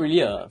 it's not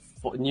really a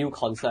new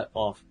concept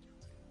of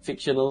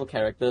fictional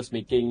characters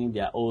making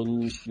their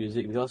own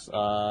music because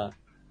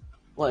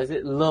what is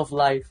it? Love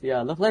Life,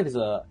 yeah, Love Life is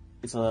a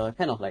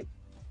kind of like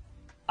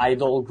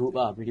idol group,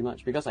 pretty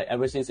much, because like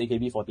ever since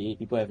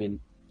AKB48,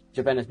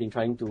 Japan has been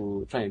trying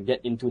to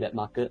get into that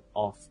market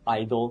of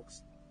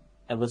idols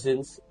ever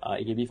since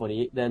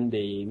AKB48. Then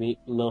they made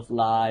Love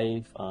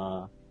Live,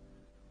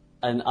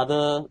 and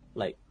other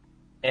like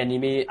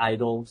anime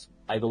idol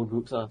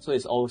groups. So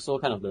it's also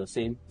kind of the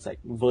same. It's like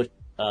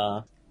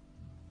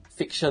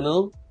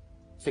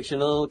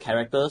fictional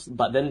characters,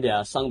 but then they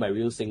are sung by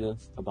real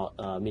singers about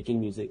making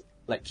music,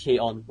 like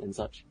K-On! And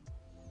such.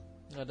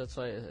 Yeah, that's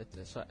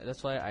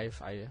why I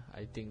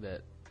think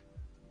that.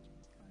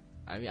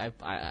 I mean,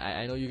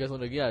 I know you guys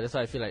want to agree. That's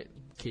why I feel like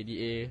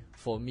KDA,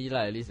 for me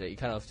lah, at least, like, it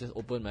kind of just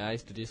opened my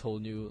eyes to this whole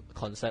new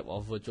concept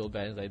of virtual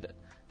bands like that.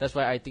 That's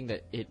why I think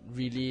that it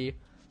really,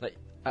 like,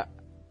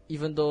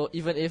 even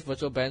if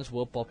virtual bands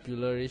were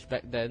popularish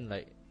back then,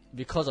 like,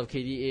 because of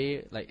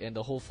KDA, like, and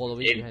the whole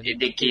following behind It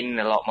did gain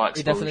a lot more it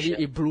exposure.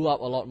 definitely it blew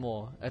up a lot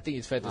more. I think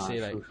it's fair to say,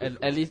 like, true.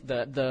 at least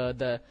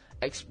the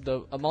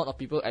amount of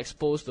people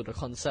exposed to the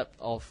concept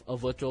of a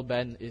virtual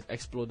band is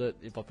exploded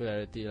in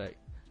popularity. Like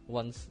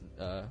once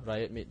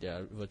Riot made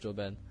their virtual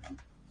band,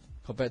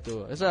 compared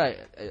to it's like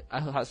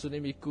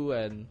Hatsune Miku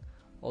and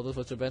all those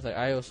virtual bands. Like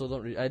I also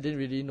I didn't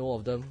really know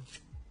of them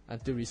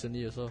until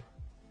recently also.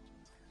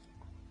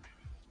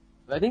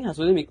 But I think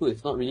Hatsune Miku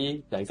is not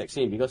really the exact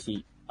same because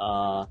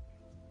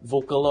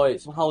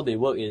Vocaloid, so how they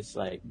work is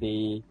like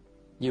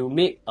you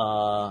make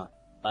a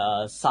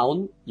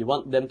sound, you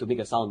want them to make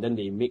a sound, then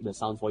they make the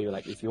sound for you.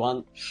 Like if you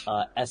want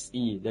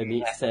SE, then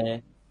make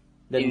Se,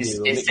 then they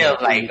will make Instead of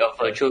the- like a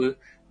virtual,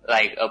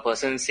 like a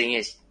person singing,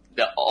 is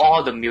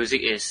all the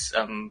music is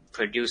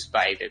produced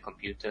by the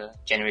computer,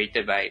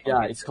 generated by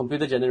Yeah, it's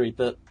computer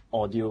generated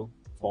audio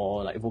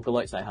for like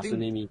Vocaloids like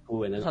Hatsune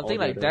Miku and then Something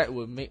all like the that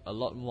would make a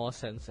lot more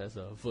sense as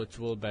a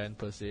virtual band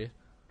per se.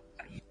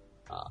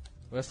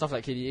 Where stuff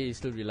like KDA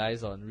still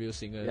relies on real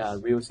singers. Yeah,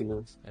 real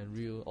singers. And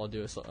real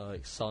audio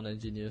like sound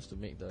engineers to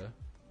make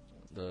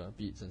the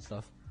beats and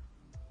stuff.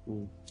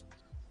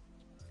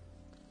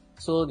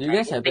 So do you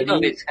guys have think of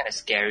any? it's kind of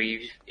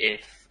scary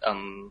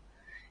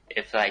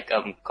if like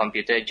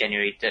computer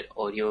generated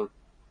audio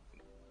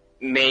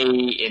may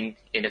in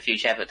the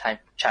future have a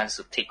chance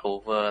to take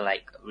over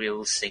like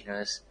real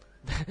singers.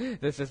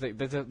 That's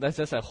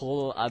just a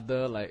whole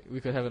other, like,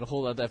 we could have a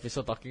whole other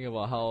episode talking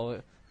about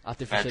how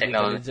artificial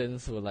Technology.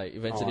 intelligence will like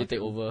eventually take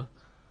true. over.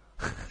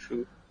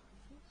 True.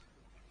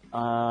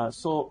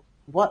 So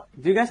what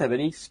do you guys have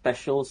any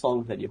special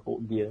songs that you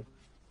hold dear?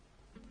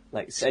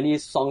 Like any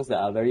songs that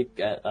are very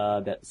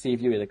that save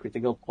you at a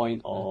critical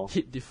point, or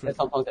Hit different.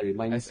 some songs that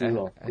remind As- you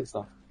of as- good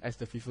stuff. As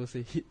the people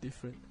say, hit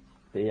different.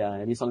 Yeah,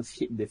 any songs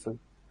hit different.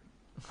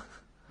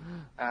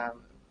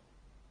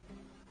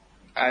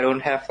 I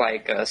don't have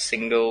like a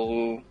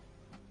single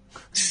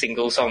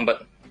song,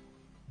 but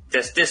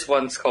there's this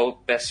one's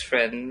called "Best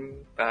Friend"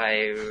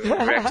 by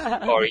Rex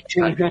Orange.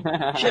 Shut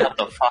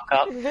the fuck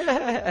up.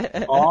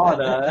 Oh,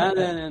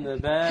 the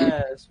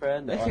best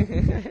friend. That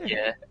one.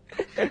 Yeah.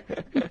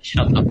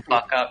 Shut the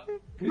fuck up.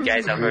 You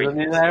guys are very.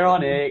 Isn't it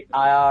ironic?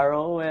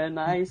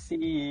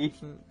 IRONIC.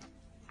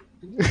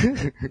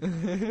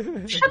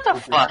 Shut the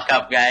fuck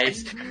up,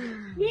 guys.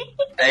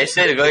 I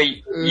swear to God,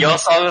 your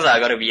songs are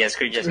gonna be as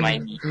cringe as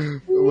mine.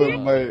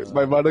 When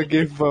my mother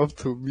gave birth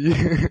to me.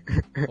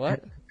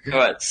 What?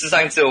 What?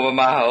 上次我们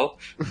妈好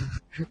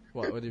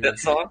What do you mean? that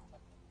song?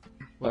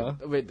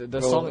 What? Wait, the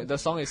No.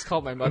 song is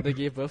called "My Mother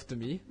Gave Birth to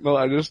Me." No,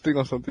 I just think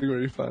of something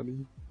very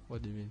funny.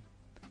 What do you mean?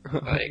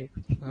 Like,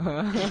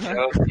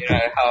 you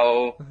know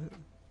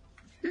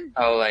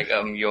how like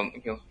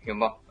your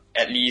mom.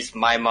 At least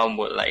my mom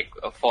would like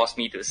force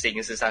me to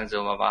sing 是上次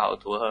我们妈好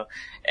to her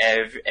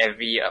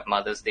every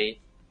Mother's Day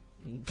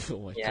Oh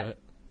my Yeah. god.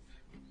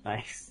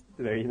 Nice,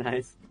 very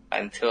nice.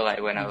 until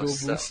like when I Go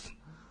was boost.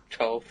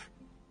 12.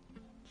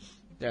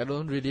 Yeah, I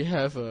don't really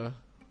have a.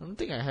 I don't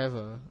think I have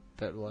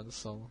that one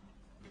song.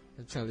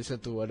 I just listen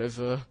to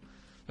whatever.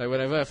 Like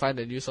whenever I find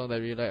a new song that I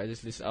really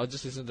like, I'll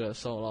just listen to that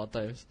song a lot of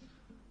times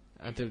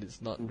until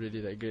it's not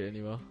really that great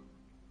anymore.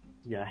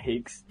 Yeah,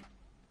 Higgs.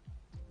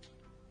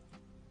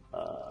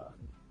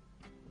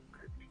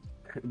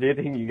 Do you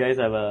think you guys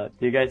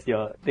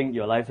think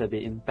your lives have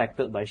been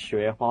impacted by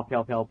雪花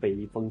飘飘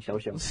北风萧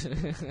萧?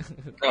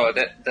 Oh,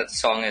 that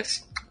song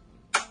is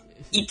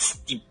it's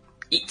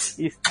It's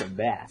the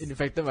best. It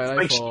infected my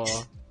life for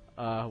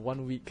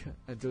 1 week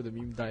until the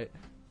meme died.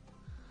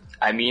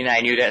 I mean,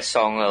 I knew that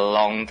song a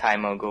long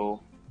time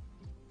ago.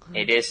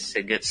 It is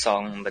a good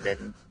song, but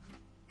then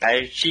I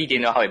actually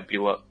didn't know how it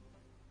blew up.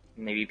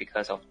 Maybe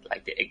because of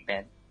like the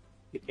Eggman.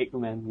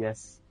 Eggman,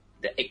 yes.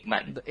 The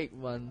Eggman. The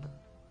Eggman.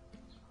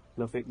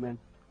 Love Eggman.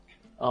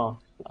 Oh,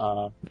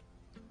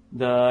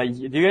 do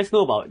you guys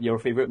know about Your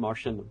Favorite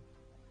Martian?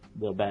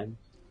 The band?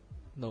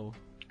 No.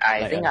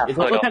 I Like, think I've it's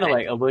heard also of kind of it.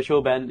 like a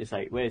virtual band. It's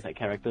like where it's like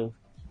character.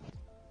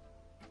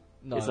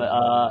 No. It's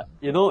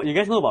no. you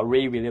guys know about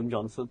Ray William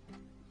Johnson,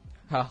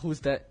 Huh, who's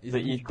that? Is the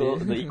he Equal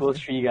dead? the Equals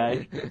 3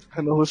 guy.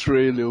 I know who's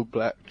Ray Lil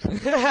Black.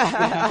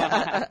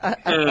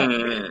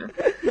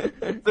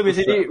 So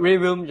basically, Ray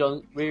William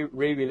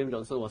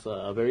Johnson was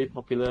a very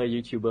popular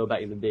YouTuber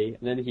back in the day,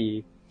 and then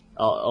he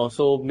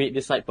also made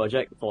this side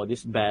project for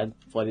this band,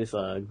 for this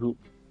group.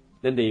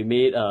 Then they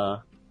made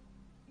a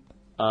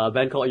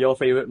band called Your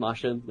Favorite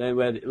Martian. Then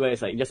where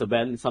it's like just a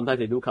band. Sometimes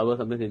they do covers,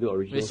 sometimes they do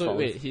original Wait, so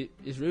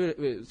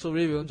songs. so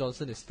Ray William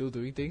Johnson is still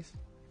doing things?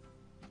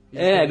 He's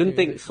Yeah, I still don't doing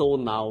think things? so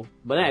now.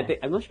 But then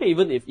I'm not sure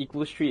even if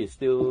Equals 3 is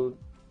still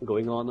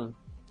going on.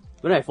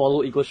 But I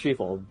followed Equals 3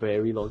 for a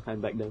very long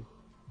time back then.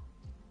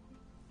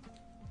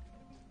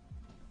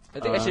 I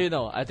think actually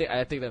no. I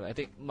think them. I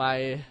think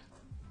my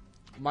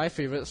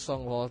favorite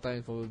song of all time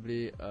is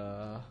probably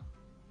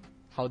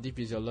 "How Deep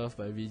Is Your Love"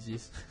 by Bee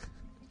Gees.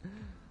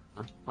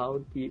 How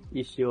deep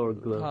is your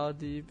glove? How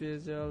deep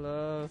is your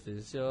love?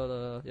 Is your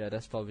love? Yeah, I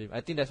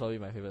think that's probably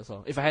my favorite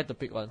song. If I had to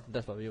pick one,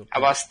 that's probably. How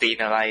about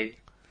Staying Alive?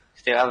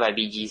 Staying Alive by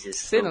Bee Gees is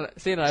Staying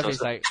Alive is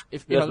so- like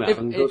if That's I'm, my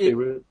uncle's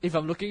favorite. if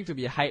I'm looking to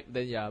be hyped,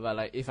 then yeah. But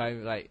like if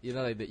I'm like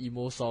like the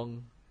emo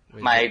song.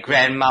 where my you-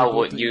 grandma you go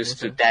would to use emo to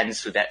song.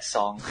 dance to that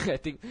song. I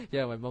think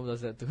yeah, my mom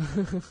does that too.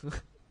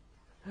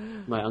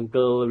 My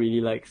uncle really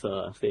likes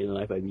Staying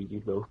Alive by Bee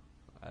Gees though.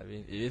 I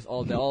mean, it is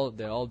all they're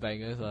all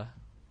bangers.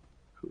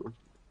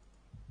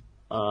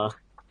 I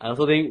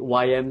also think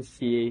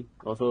YMCA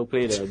also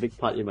played a big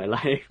part in my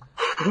life.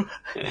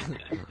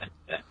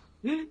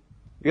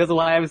 Because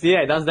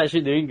YMCA does that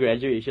shit during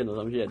graduation or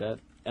some shit like that.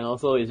 And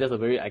also it's just a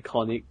very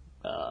iconic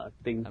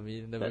thing. I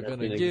mean, never that has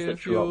gonna been existed give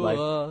throughout you life.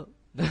 up.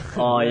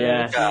 Oh,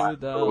 yeah. Let you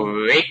down.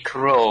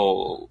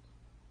 Rickroll.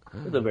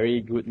 It's a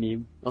very good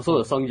name. Also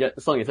the song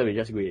itself is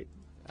just great.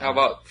 How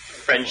about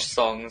French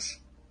songs?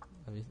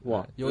 I mean,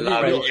 What? you only,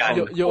 La you, Vie en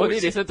you only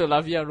Rose. listen to La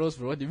Vie en Rose,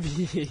 bro. What do you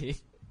mean?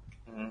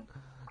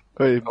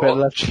 Wait,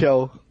 Bella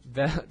Ciao.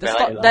 That's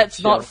Bella not. That's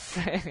Ciao. not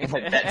French.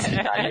 That's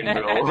Italian,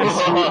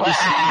 bro.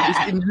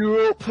 It's in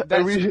Europe.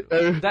 Every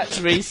That's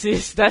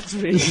racist. That's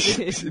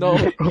racist. No,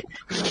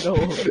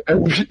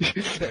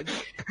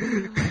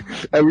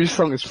 every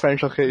song is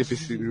French. Okay, if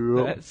it's in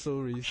Europe. that's so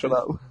racist. Shut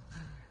up.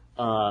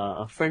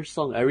 A French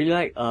song I really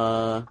like.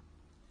 I'm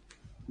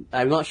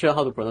not sure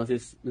how to pronounce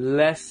this.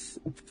 Les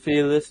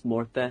Feliz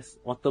Mortes,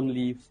 Autumn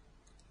Leaves.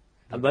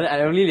 But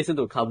I only listen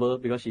to a cover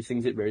because she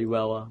sings it very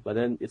well. But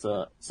then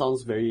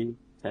sounds very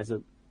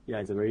pleasant. Yeah,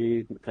 it's a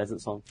very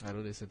pleasant song. I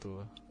don't listen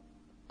to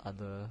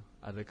other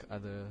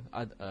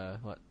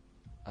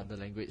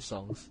language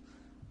songs.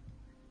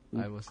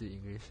 I mostly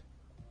English.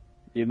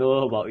 You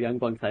know about 阳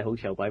光彩虹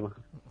小白吗?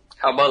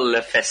 How about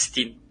Le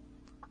Festin?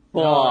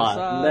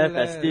 Wow, left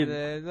esteem.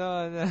 That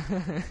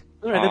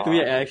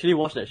Ratatouille, I actually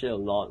watched that shit a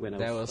lot when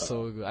I was. was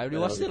so good. I when I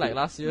rewatched was it a like kid.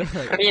 last year.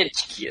 Like, Me and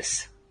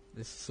Cheers.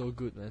 it's so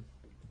good, man.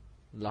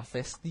 La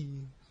Festi.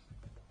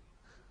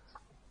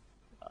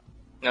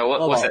 Now,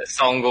 What what's about- that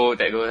song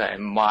that goes like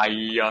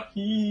Maya?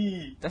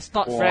 That's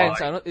not Wow.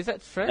 French. I don't. Is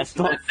that French? That's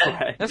not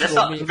French. That's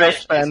not Romanian.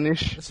 French.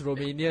 Spanish. It's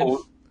Romanian.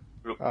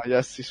 Oh,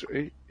 Yes, it's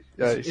right.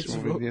 Yeah, it's It's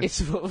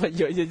Romanian. but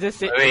you just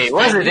said. wait, it's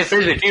what's the Spanish.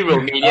 difference between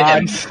Romanian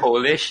and Ah,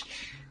 Polish?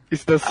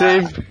 It's the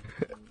same.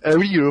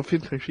 Every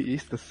European country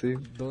is the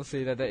same. Don't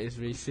say that. That is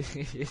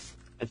racist.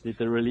 That's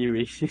literally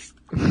racist.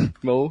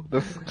 No, the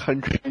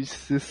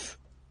countries is.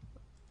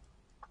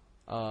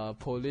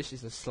 Polish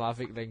is a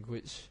Slavic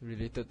language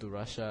related to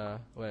Russia,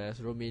 whereas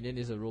Romanian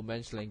is a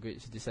Romance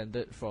language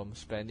descended from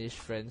Spanish,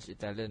 French,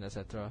 Italian,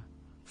 etc.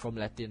 From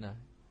Latin.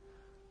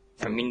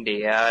 I mean,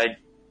 they are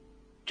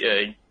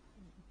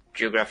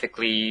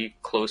geographically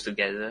close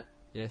together.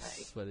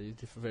 Yes, but they're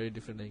very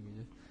different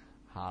languages.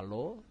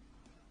 Hello,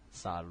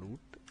 salut.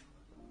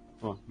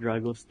 Oh,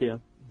 Dragostea.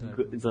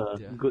 Good, it's a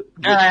Dragostea. good.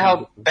 And I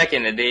how back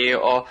in the day,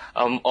 all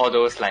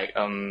those like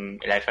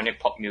electronic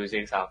pop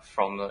musics are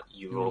from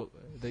Europe.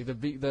 Like the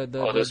big the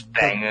All those the-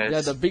 bangers.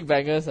 yeah, the big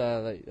bangers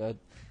are like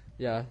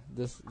yeah,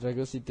 this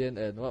Dragostea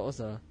and what was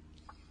the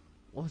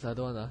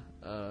other one?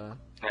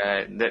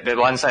 The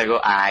ones I go,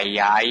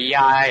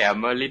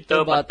 I'm a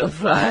little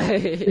butterfly.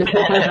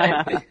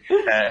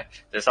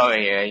 The song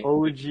again.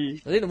 OG.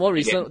 I think the more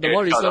recent Yeah,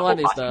 one is the the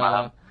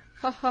whole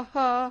ha ha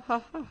ha ha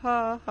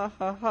ha ha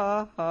ha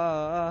ha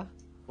ha.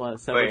 What,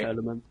 Seventh Wait.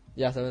 Element?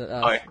 Yeah, seven.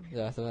 Okay.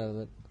 Yeah,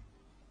 7-Eleven.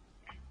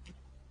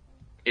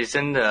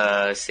 Isn't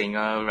the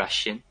singer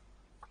Russian?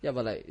 Yeah,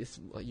 but like it's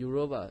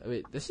Europe.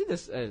 Wait,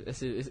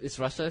 is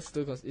Russia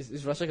still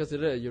is Russia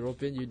considered a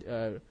European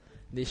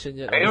nation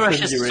yet? I think Or is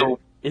it- Russia's so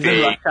Isn't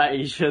big. Russia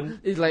Asian?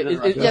 It's like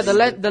Isn't yeah,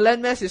 Russia- the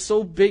landmass is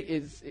so big.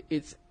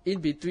 It's in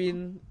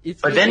between.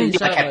 It's But in then Asia,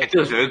 their like-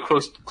 capital is very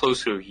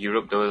close to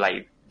Europe though,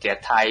 like their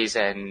ties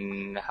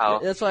and how.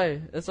 That's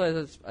why.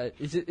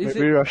 Is it?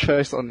 Maybe Russia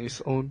is on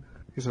its own.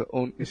 It's a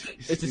own. It's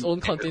its own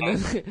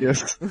continent.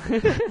 Yes.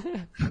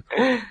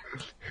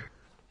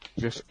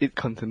 There's 8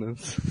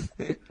 continents.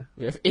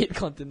 We have 8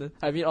 continents.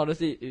 I mean,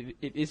 honestly,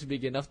 it is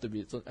big enough to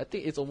be its own. I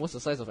think it's almost the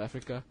size of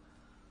Africa.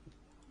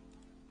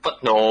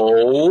 But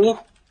no,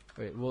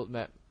 Wait, world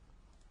map.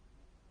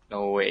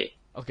 no way.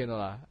 Okay, no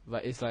lah.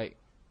 But it's like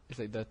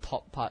the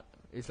top part.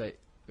 It's like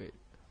wait.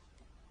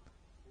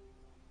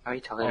 Are we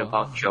talking Oh.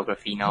 about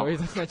geography now? Wait,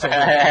 that's not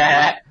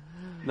geography.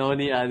 No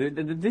need.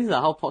 This is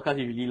how podcasts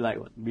you really like.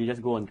 What? We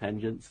just go on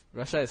tangents.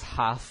 Russia is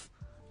half.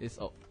 It's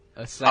a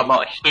How slight.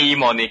 about Hey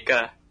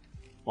Monica,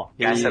 Wow.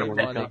 Yeah, hey, so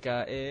Monica.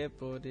 Monica,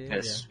 Pode.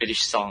 the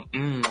Swedish song?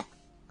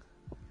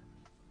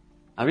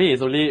 I mean,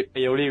 it only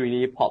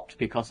really popped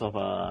because of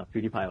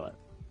PewDiePie. What?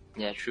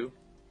 Yeah, true.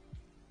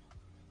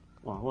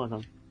 Wow, what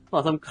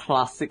are some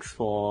classics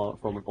from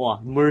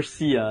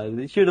Mercy?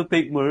 They should have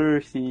picked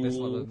Mercy. That's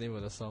not the name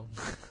of the song.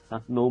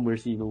 No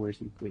Mercy, No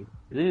Mercy. Wait,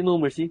 is it No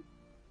Mercy?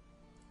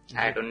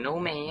 I don't know,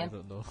 I man.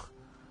 don't know.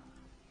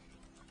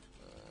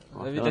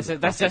 Oh, I mean, that was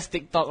that's just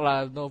TikTok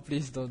lah. No,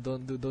 please don't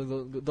do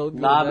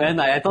Nah, that. man,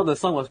 I thought the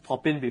song was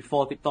popping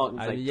before TikTok.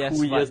 It's I like mean, yes,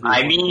 2 years but-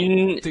 before. I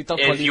mean, TikTok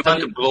if you polluted want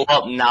to it. blow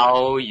up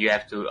now, you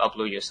have to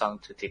upload your song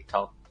to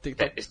TikTok.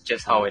 TikTok That is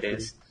just how it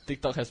is.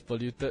 TikTok has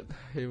polluted.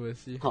 Hey, we'll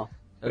see. Huh.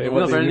 Wait, You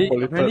what know, do you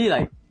mean apparently,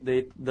 polluted?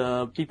 like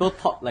the people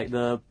thought, like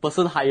the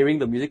person hiring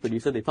the music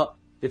producer, they thought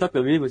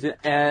the music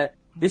producer,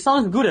 this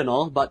sounds good and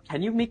all, but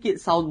can you make it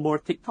sound more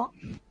TikTok?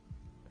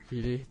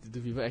 Really?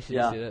 Do people actually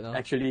Yeah, say that now?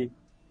 actually.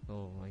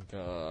 Oh my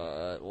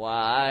god.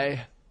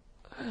 Why?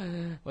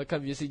 Why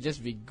can't music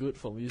just be good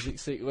for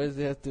music's sake? Why does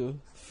it have to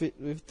fit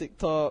with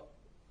TikTok?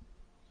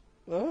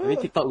 I mean,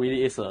 TikTok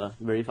really is a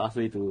very fast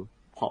way to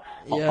pop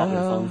yeah, pop the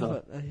songs.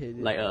 but I hate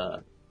it. Like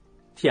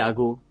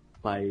Tiago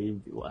by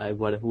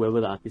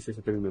whoever the artist is,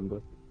 I don't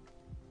remember.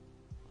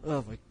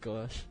 Oh my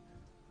gosh.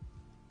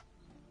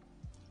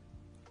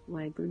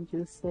 Why don't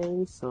you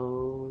say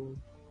so?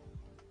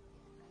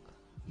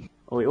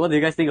 Oh wait, what do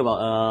you guys think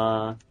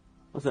about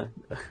what's that?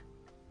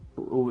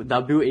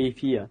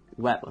 WAP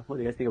WAP. What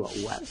do you guys think about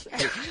WAP?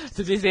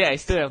 To this day, I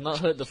still have not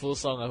heard the full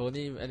song. I've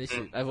only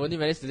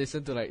managed to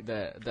listen to like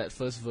that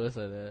first verse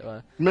or that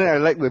one. Man, I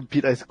like the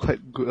beat. It's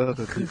quite good.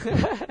 The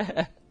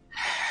beat.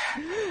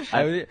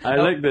 I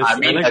like this. I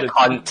mean, like the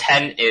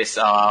content is,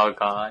 oh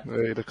god.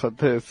 Wait, the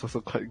content is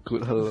also quite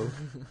good. Hello.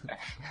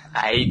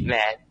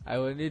 Man.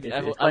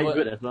 it's quite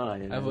good as well.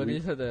 I've only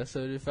heard the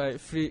certified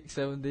freak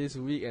 7 days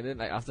a week, and then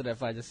like after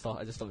that, I just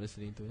stopped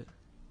listening to it.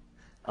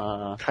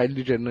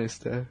 Kylie Jenner is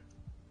there.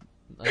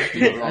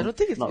 I don't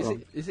think it's Not is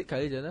wrong. it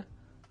Kylie Jenner?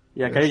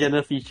 Yeah, Kylie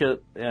Jenner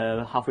featured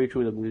halfway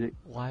through the music.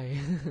 Why?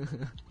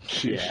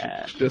 She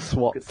Yeah. just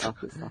swapped. Good stuff,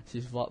 good stuff.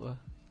 She's what?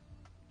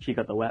 She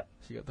got the WAP.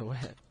 She got the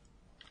wet.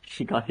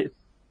 She got it.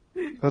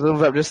 Other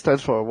rap just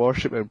stands for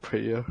worship and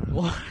prayer.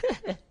 What?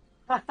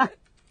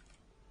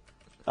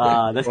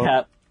 That's Well-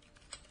 cap.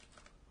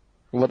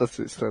 What does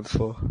it stand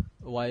for?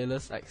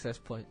 Wireless access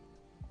point.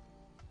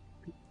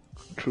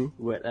 True.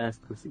 Wet ass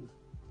pussy.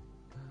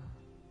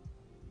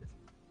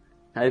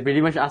 I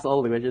pretty much asked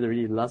all the questions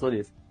already. The last one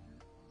is,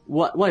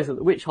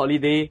 which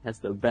holiday has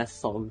the best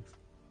songs?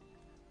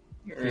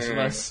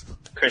 Christmas.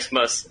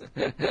 Christmas.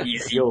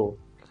 Easy. Yo.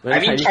 I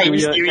mean,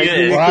 Chinese New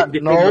Year. What?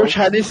 different, No, bro.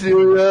 Chinese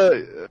New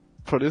Year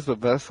produced the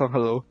best song.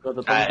 Hello. Got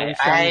the Tong Tong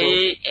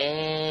Song,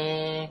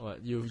 bro.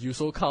 What, you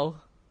so cow?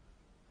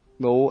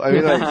 No, I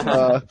mean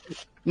like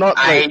not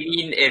I like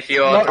mean, if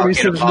you're not talking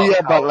recently,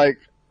 about but like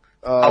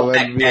how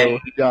back when we then- were,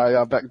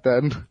 yeah, back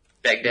then.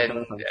 back then,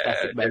 Some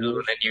classic the bangers.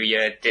 Lunar New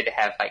Year did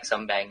have like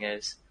some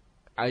bangers.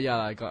 Yeah,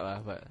 I got lah,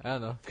 but I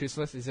don't know.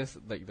 Christmas is just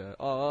like the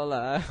all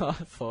I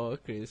want for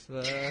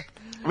Christmas.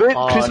 Wait,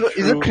 Oh, Christmas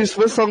is a true.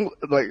 Christmas song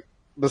like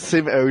the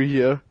same every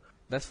year?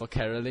 That's for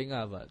caroling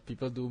but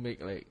people do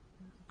make like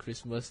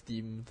Christmas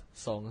themed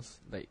songs.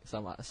 Like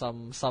some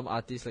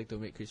artists like to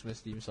make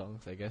Christmas themed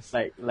songs, I guess.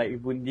 Like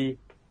Bundi.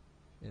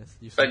 Yes,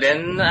 you But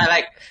then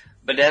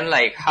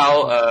like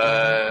how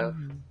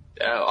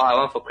All I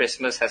Want for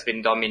Christmas has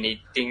been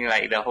dominating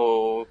like the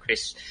whole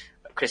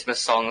Christmas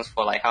songs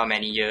for like how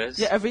many years?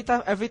 yeah, every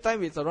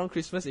time it's around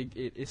Christmas,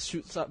 it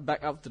shoots up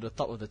back up to the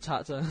top of the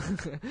charts.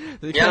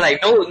 Yeah,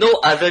 like no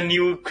other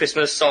new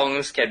Christmas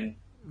songs can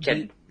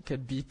can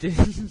beat it.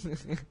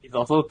 It's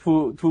also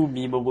too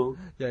memeable.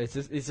 Yeah, it's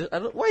just I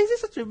don't. Why is it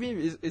such a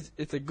meme?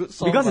 It's a good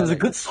song. Because but, it's a like,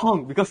 good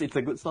song. Because it's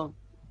a good song.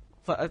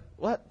 But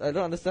what? I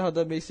don't understand how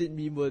that makes it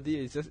meme worthy.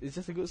 It's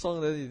just a good song.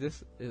 Then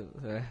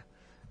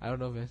I don't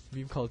know, man.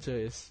 Meme culture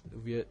is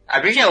weird.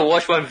 I'm pretty sure I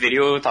watched one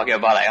video talking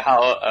about like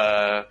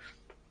how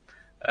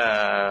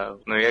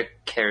Mariah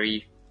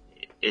Carey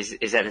is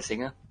that the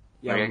singer?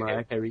 Yeah,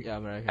 Mariah Carey. Yeah,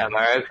 American.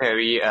 Mariah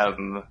Carey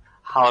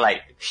how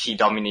like she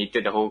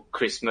dominated the whole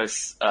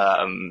Christmas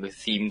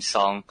theme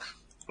song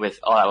with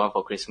All I Want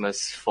for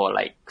Christmas for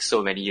like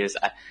so many years,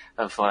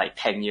 for like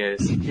 10 years.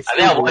 I think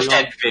I watched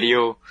that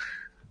video.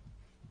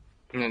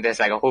 There's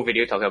like a whole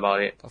video talking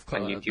about it Of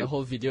on course, YouTube. the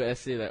whole video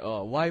essay like,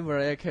 why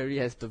Mariah Carey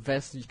has the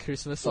best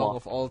Christmas song Wow.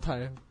 of all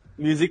time.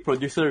 Music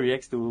producer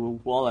reacts to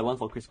All I Want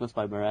for Christmas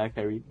by Mariah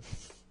Carey.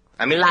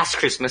 I mean, Last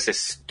Christmas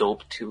is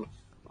dope too.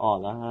 Oh,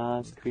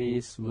 last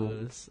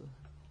Christmas. Was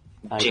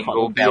I Jingle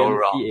caught the Bell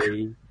Rock.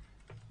 PMCA.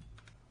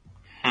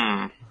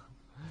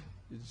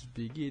 it's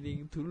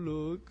beginning to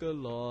look a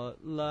lot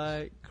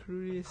like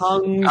Christmas.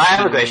 Hung I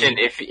have a question.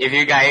 If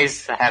you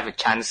guys have a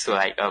chance to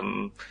like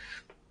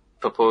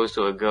propose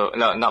to a girl,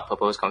 no, not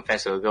propose,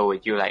 confess to a girl,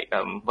 would you like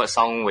what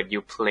song would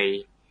you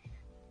play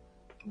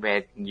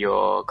when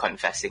you're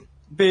confessing?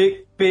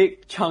 Big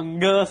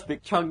chungus,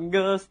 big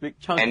chungus, big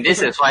chungus. And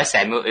this is why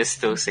Samuel is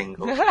still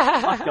single.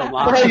 Fuck your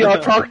mom. Oh,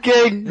 you're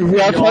talking! We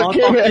are You're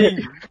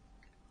talking!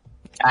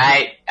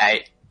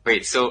 I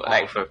wait. So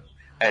like for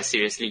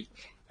seriously,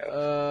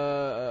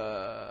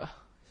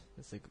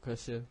 That's a good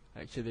question,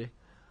 actually.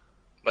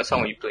 what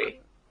song would you play?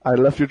 I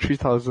love you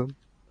 3000.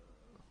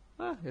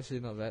 Actually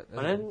not bad.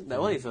 But then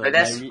that one is a But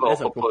that's very- for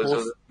that's a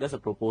proposal. that's a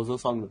proposal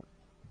song.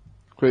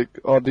 Quick,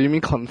 or do you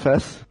mean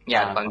confess?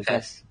 Yeah, Ah,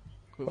 confess.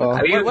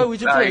 Why would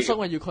you play a song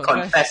when you confess?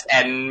 Confess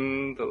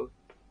and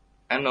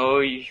I don't know,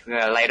 you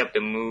light up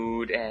the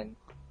mood and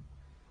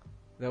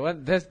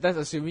That's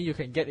assuming you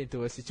can get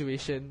into a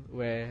situation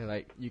where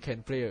like you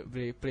can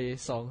play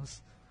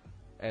songs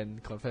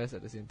and confess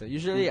at the same time.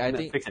 Usually, I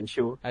think Netflix and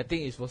chill.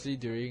 it's mostly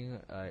during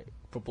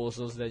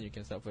proposals. Then you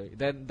can start playing.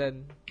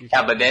 Then you yeah.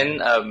 can, But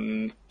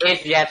then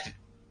if you have,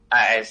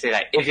 I say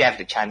like if you have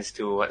the chance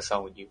to, what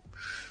song would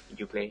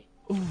you play?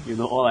 You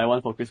know, All I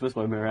Want for Christmas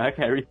by Mariah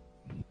Carey.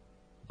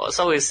 What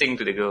song would you sing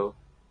to the girl?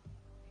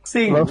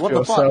 Sing. Love What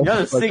the fuck? yourself You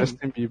gotta by sing.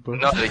 Justin Bieber.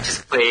 Not to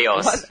just play or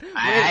What?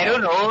 I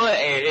don't know.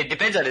 It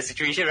depends on the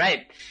situation,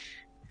 right?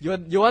 you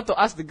want to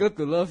ask the girl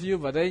to love you,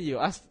 but then you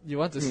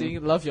want to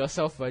sing "Love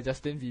Yourself" by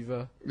Justin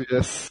Bieber.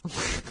 Yes.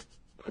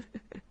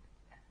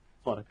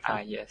 Fuck.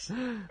 Yes. I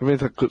mean,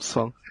 it's a good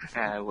song.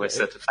 We're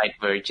certified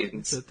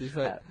virgins.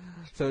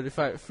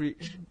 Certified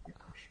freak.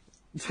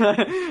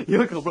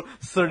 You got bro.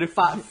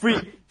 Certified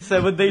free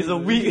 7 days a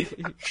week.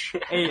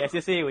 Hey,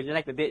 SSA, would you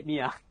like to date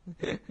me?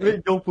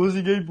 Make your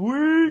pussy game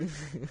weak.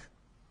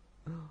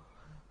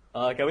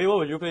 Kevin, what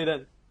would you play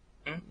then?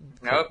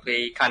 I would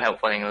play Can't Help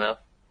Falling in Love.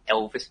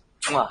 Elvis.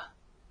 Mwah.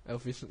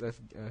 Elvis, that's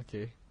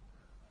okay.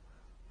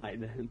 Like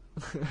then.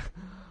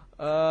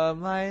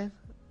 Mine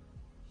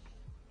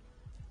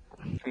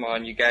Come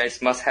on, you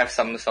guys must have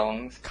some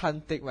songs.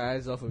 Can't Take My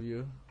Eyes Off of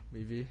You,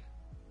 maybe.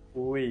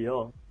 Oh,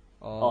 yo.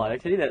 Or, Oh,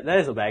 actually, that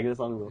is a banger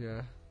song though.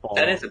 yeah. Oh,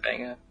 That is a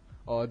banger.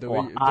 Or the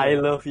oh, way I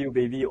Love You,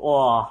 baby.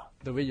 Oh,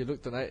 The Way You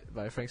Look Tonight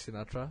by Frank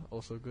Sinatra,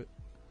 also good.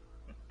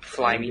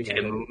 Fly Me to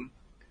the Moon.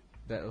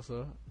 That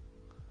also.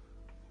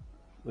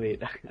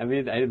 wait. I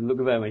mean, I look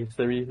back at my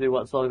history, see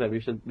what songs I've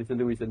listened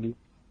to recently.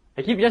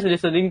 I keep just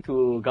listening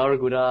to Gaura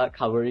Guda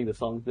covering the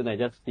songs, then I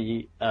just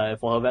see,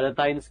 for her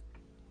Valentine's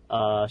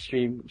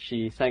stream,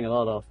 she sang a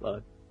lot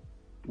of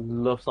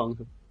love songs.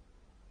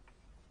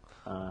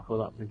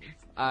 Hold up.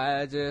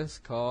 I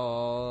just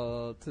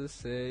called to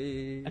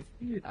say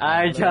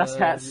I just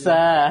had love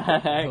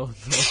you.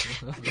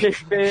 sex. No, no. It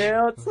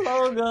felt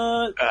so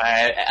good.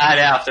 Then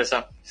after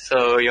some.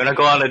 So you wanna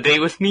go on a date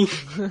with me?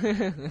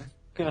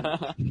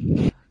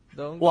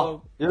 Don't Wow,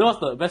 go. you know what's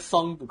the best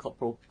song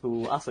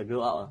to ask a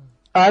girl out?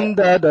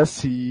 Under the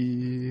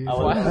sea. I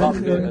was about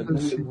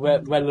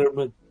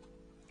Wellerman.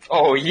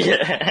 Oh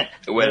yeah.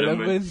 Well,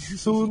 Lemon.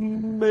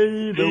 Soon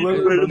may the That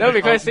Wellerman. would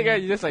be quite sick,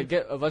 right? You just like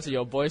get a bunch of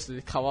your boys to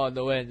come out of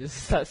nowhere and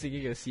just start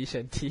singing a sea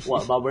shanty.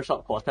 What,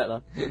 barbershop quartet?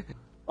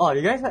 Oh, have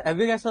you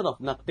guys heard of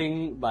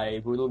Nothing by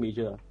Bruno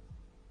Major?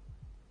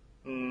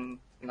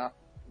 not.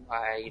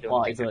 I don't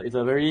Wow, think. it's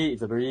a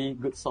very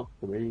good song,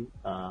 a very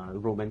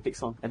romantic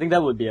song. I think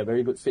that would be a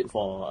very good fit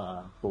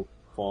for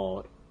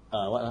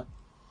what?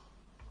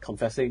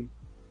 Confessing.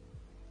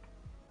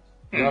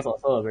 That's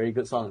also a very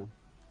good song.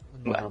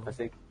 Wow.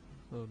 Confessing.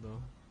 Oh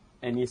no.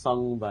 Any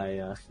song by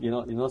you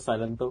know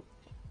Silento?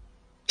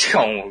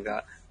 Oh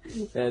god.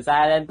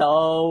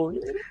 Silento.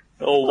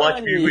 Oh,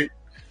 watch me wait.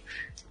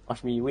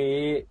 Watch me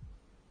wait.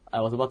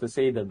 I was about to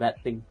say the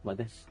bad thing, but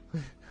then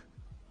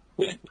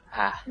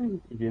Ah,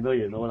 if you know,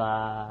 you know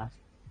lah.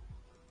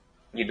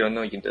 you don't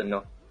know.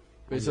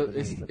 Wait, so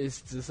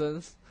is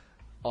Zisen's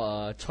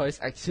choice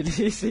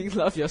actually sing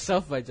Love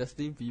Yourself by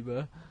Justin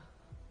Bieber?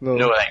 No,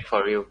 No, like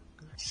for real.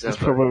 it's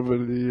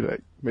probably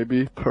like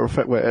maybe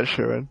Perfect by Ed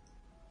Sheeran.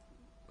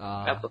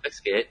 Yeah,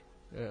 perfect's good.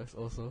 Yes,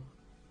 also.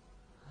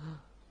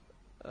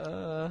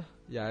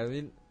 Yeah, I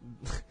mean,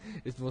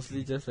 it's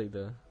mostly just like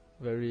the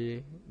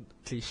very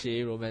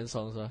cliche romance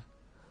songs,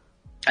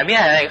 I mean,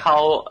 I like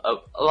how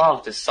a lot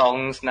of the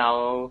songs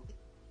now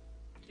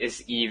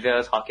is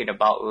either talking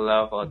about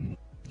love or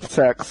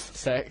Sex.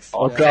 Sex.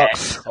 Or yeah. drugs.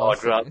 sex or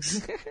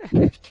drugs.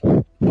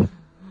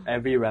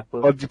 Every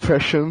rapper. Or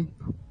depression.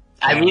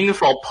 I mean,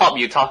 for pop,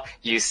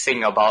 you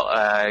sing about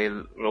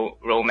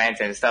romance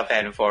and stuff,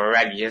 and for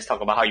rap, you just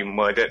talk about how you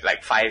murdered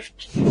like five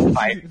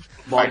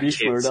Body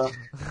kids. murder.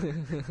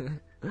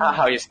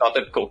 How you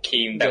snorted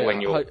cocaine back Yeah, when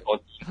you were how,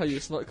 how you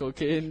snort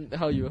cocaine,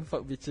 how you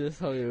fuck bitches,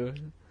 how you...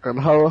 And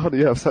how do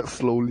you have sex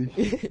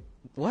slowly?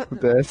 What?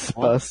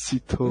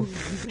 Despacito.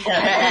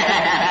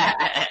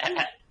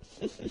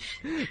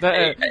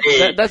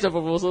 That's a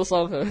proposal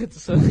song. Get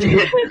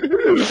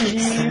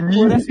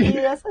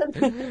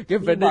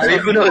Brendan. I mean,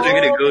 who knows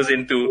if it goes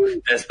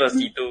into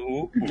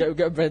Despacito?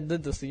 Get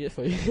Brendan to sing it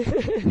for you.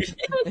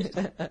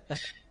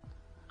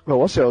 But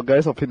what's your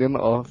guys' opinion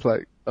of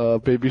like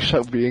Baby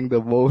Shark being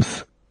the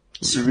most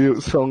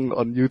viewed song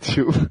on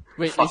YouTube?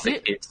 Wait, Fuck is the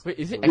it? kids. Wait,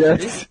 is it actually?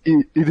 Yes,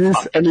 it is,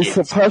 Fuck the and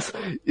kids.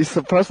 it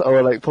surpassed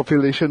our like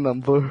population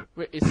number.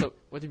 Wait,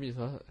 what do you mean?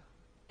 What?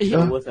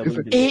 Almost 7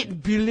 billion.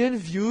 8 billion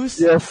views?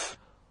 Yes,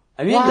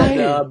 I mean, Why?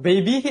 the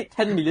baby hit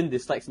 10 million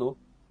dislikes, no?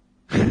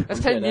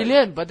 That's 10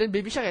 million, but then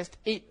Baby Shark has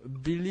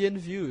 8 billion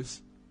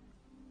views.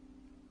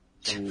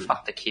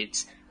 Fuck the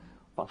kids.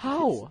 Fuck the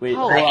How? kids. Wait,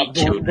 How? hold I up, hate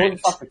don't children.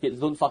 fuck the kids,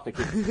 don't fuck the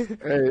kids.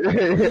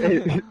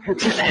 hey.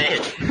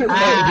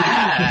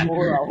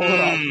 Hold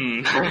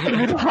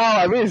up.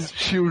 How? I mean, it's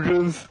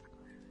children's.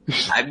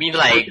 I mean,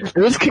 like,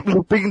 They just keep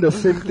looping the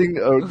same thing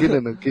again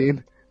and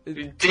again.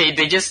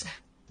 they just,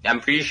 I'm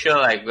pretty sure,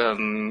 like,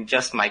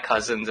 just my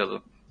cousins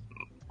alone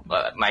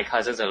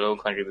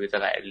contributed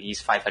like at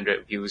least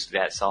 500 views to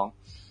that song.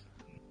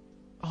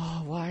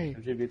 Oh, why?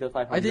 Contributed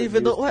 500 I didn't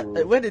even know views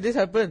what. When did this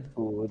happen?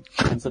 to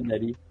Handsome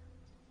Daddy.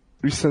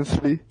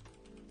 Recently.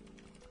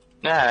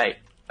 Yeah, like,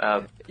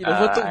 It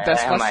overtook I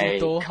have my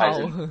Despacito.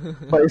 cousin. How?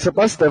 But it's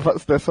surpassed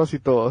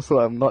Despacito, so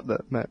I'm not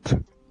that mad.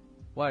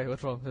 Why?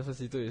 What's wrong?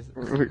 Despacito is.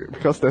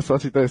 Because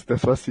Despacito is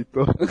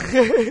Despacito. What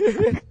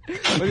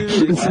do you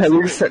mean? It's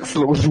having sex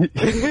slowly.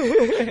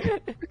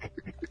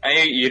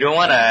 You don't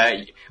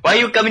wanna. Why are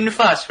you coming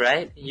fast,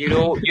 right? You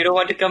don't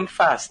want to come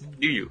fast,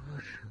 do you?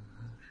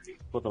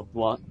 What the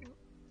what?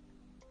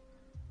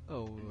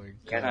 Oh my You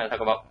guys god. wanna talk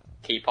about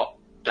K-pop,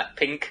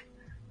 Blackpink?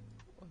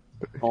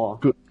 Oh.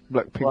 Good.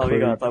 Blackpink. Well, we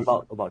very gotta good.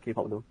 talk about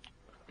K-pop though.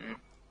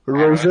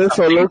 Rosé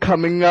solo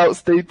coming out,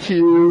 stay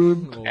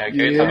tuned. Oh. Yeah, can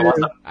we talk about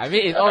something, I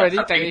mean, it's already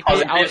something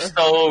technically positive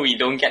out. so we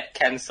don't get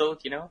cancelled,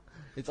 you know?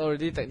 It's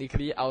already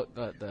technically out.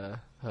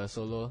 Her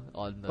solo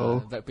on the Oh.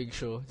 Blackpink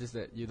show. Just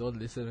that you don't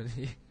listen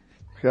only.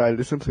 Yeah, I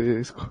listened to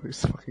it,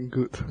 it's fucking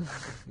good.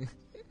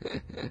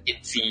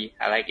 ITZY,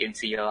 I like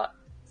ITZY a lot.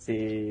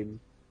 Same.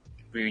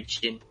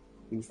 Ryujin.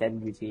 We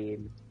send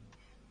Eugene.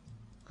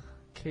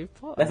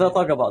 K-pop. Let's not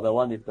talk about the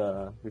one with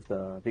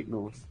the big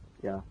nose.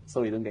 Yeah, so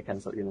we don't get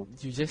cancelled, you know.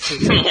 You just said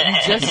it. You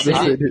just Just said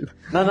said it. it.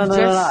 No. Just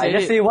I said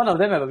just it. say one of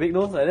them have a big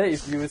nose. Like that,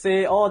 if you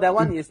say, oh, that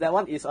one is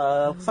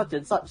such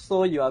and such,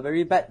 so you are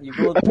very bad. You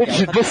go. I think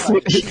you just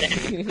said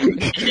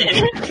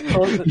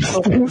it.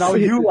 So now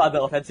you are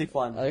the offensive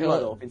one. I You are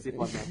heard- the offensive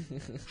one now.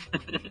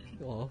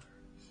 Oh.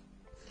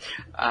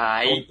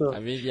 I I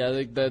mean, yeah,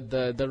 like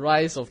the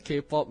rise of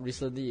K-pop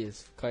recently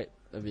is quite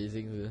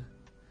amazing.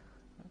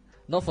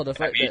 Not for the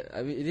fact mean-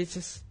 that it is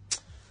just.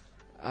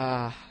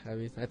 I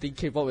mean, I think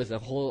K-pop is a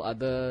whole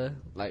other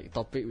like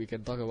topic we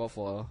can talk about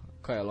for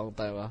quite a long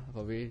time.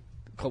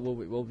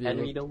 Probably won't be And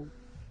able- we don't.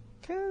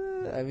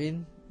 I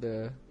mean,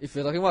 if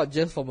you're talking about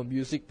just from a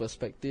music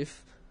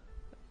perspective,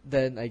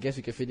 then I guess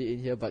we can fit it in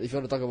here. But if you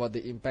want to talk about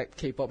the impact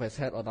K-pop has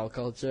had on our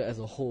culture as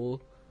a whole,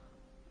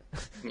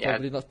 yeah,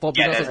 probably not yeah,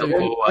 something that's a we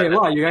can- whole Wait, other-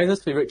 what are you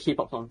guys' favorite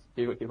K-pop songs?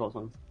 Favorite K-pop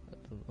songs?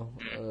 don't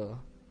know.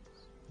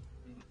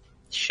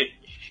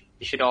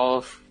 Should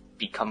all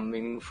be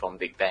coming from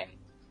Big Bang.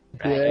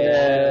 Right?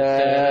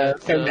 Yeah,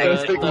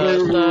 fantastic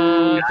baby.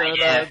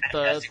 Yeah,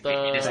 fantastic.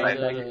 It's like,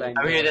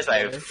 I mean, that's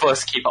like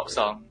first K-pop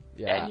song.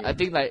 Yeah, I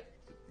think like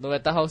no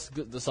matter how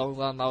good the songs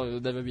are now, you'll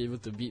never be able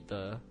to beat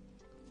the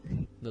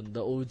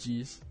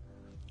OGs.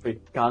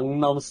 With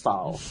Gangnam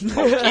Style.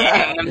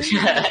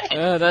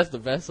 Yeah, that's the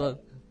best one.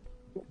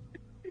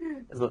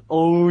 It's an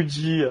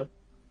OG.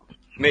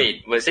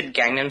 Wait, was it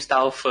Gangnam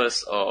Style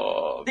first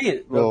or? I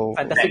think No.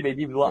 Fantastic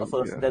Baby blew up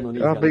first, then only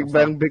Yeah,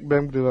 Gangnam Big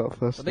Bang blew up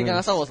first. I think then.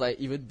 Gangnam Style was like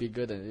even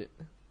bigger than it.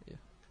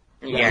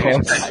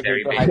 Gangnam Style is Yeah.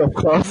 very Yeah. big. Of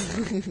course.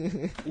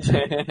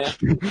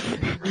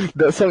 Style.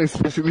 That song is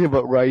basically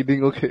about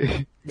riding,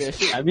 okay? Wait,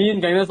 actually, I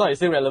mean, Gangnam Style is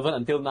still relevant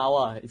until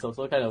now. It's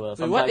also kind of a.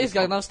 wait, what is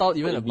sometimes Gangnam Style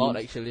even it about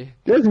means- actually?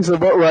 Yes, it's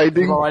about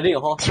riding. About riding a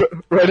horse.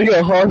 Riding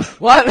a horse.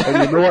 What?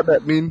 And you know what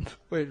that means?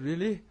 Wait,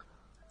 really?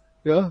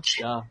 Yeah?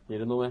 Yeah, you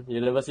don't know, man.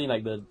 You never seen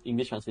like the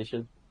English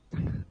translation.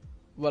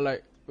 Well,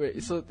 like,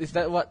 wait, so is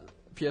that what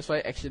PSY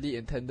actually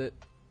intended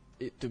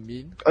it to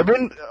mean? I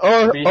mean,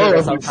 all Pretty sure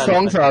of some its kind of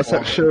songs are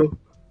metaphor. sexual.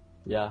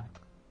 Yeah.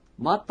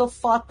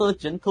 Motherfucker,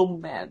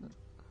 gentleman.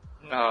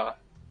 I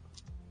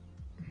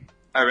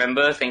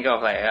remember thinking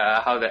of like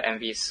how the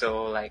MV is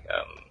so like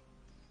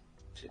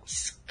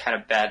it's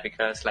kind of bad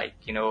because like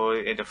in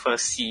the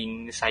first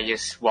scene, Sai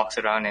just walks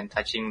around and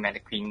touching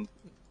mannequin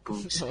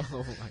boobs. Oh my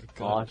Oh,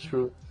 god.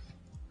 true.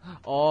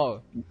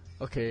 Oh,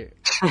 okay.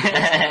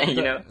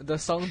 you know. The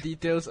song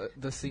details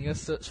the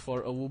singer's search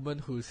for a woman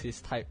who's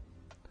his type,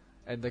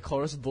 and the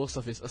chorus boasts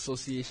of his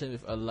association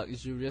with a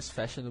luxurious,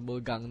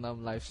 fashionable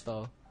Gangnam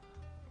lifestyle.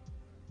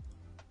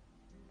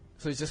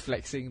 So he's just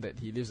flexing that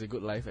he lives a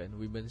good life and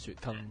women should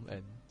come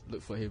and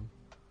look for him.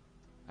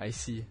 I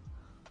see.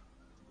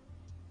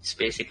 It's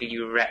basically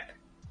you rap.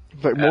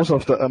 Like most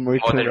of the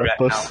American modern rap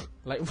rappers.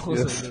 Like most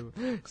Yes. of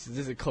them. He's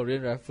just a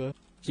Korean rapper.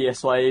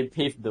 PSY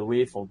paved the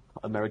way for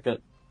American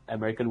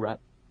rap.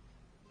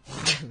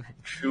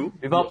 True.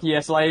 Without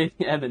PSY,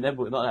 Eminem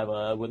would not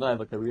have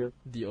a career.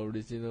 The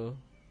original.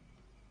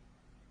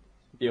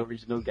 The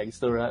original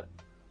gangster rap.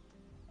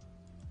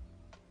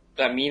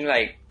 I mean,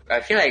 like, I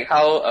feel like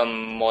how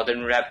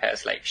modern rap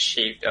has like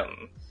shaped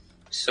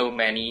so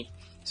many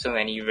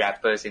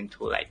rappers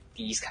into like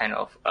these kind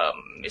of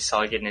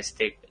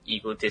misogynistic,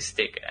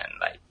 egotistic, and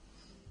like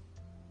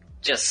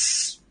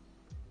just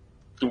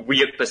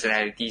weird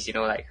personalities.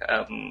 Like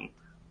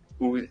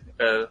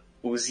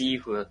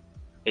Uzi,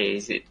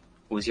 is it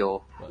Uzi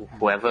or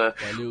whoever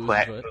Lil who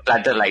had Uzi Vert.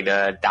 implanted like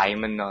the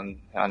diamond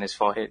on his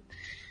forehead?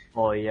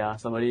 Oh yeah,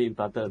 somebody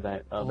implanted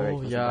that. Very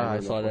Oh expensive yeah, I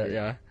diamond saw on that, it.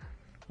 yeah.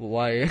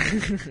 Why?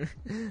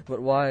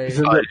 But why?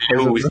 Isn't Lil that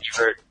Uzi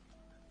Vert.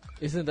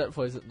 Isn't that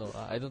poison? No,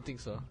 I don't think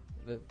so.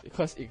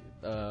 Because it,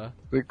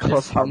 It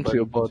cause harm to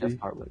your Just body.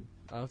 carbon.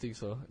 I don't think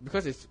so.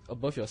 Because it's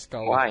above your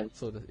skull. Why?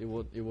 So that it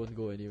won't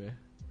go anywhere.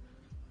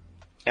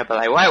 Yeah, but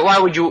like, why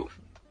would you?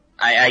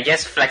 I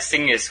guess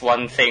flexing is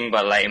one thing,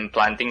 but like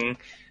implanting.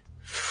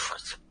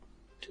 It's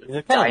kind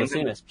of Diamond. the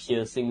same as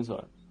piercings,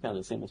 or kind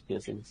of the same as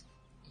piercings.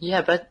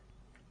 Yeah, but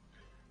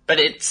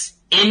it's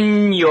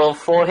in your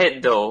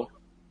forehead though.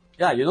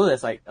 Yeah,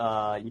 there's like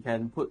you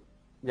can put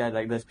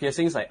like there's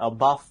piercings like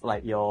above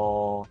like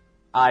your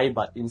eye,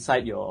 but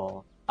inside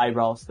your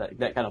eyebrows, that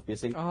kind of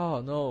piercing.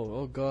 Oh no!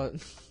 Oh god!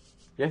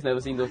 You guys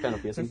never seen those kind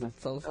of piercings, man?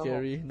 Sounds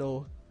scary.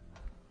 No.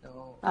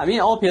 No, I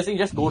mean, all piercing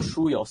just go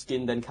through your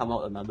skin, then come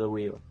out another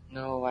way. Right?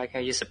 no, why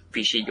can't you just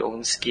appreciate your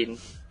own skin?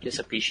 Just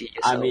appreciate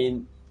yourself. I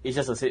mean, it's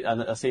just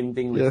a same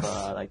thing with Yes.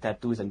 like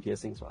tattoos and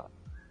piercings. Right?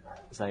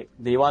 It's like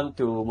they want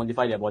to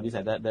modify their bodies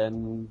like that,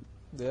 then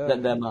Yeah.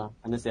 let them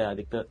unless they are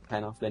addicted,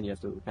 kind of. Then you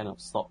have to kind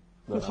of stop.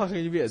 How can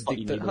you be stop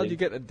addicted? How do you enabling.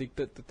 get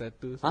addicted to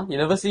tattoos? Huh? You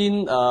never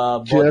seen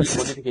body Yes.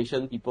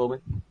 modification people,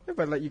 man? Yeah,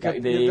 but like you Like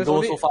can. they There's go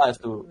only, so far as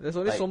to. There's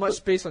only like, so much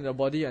space on your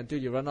body until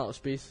you run out of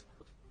space.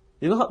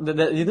 You know,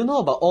 you don't know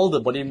about all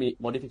the body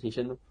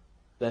modification.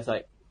 There's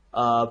like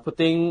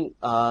putting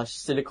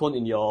silicone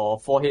in your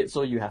forehead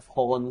so you have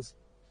horns.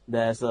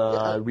 There's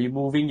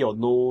removing your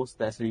nose.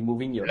 There's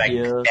removing your like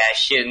ears.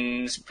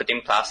 Kardashians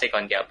putting plastic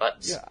on their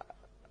butts. Yeah.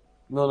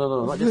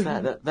 No, not just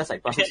that. That's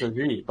like plastic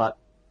surgery, but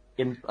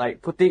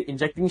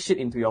injecting shit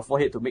into your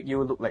forehead to make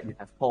you look like you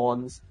have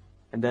horns,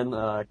 and then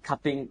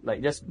cutting,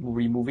 like just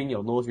removing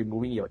your nose,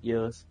 removing your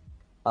ears,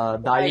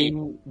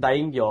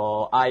 dyeing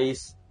your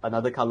eyes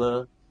another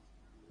color,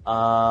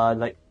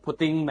 like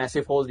putting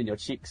massive holes in your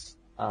cheeks.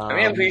 I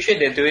mean, I'm pretty sure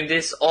they're doing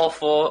this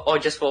all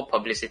just for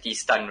publicity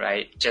stunt,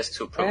 right? Just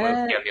to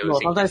promote their No,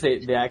 music. sometimes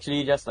they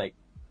actually just like,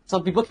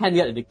 some people can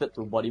get addicted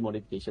to body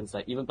modifications,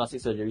 like even plastic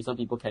surgery, some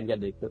people can get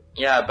addicted.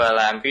 Yeah, but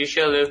like, I'm pretty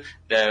sure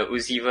the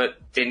Uzi Vert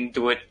didn't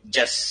do it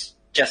just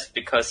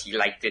because he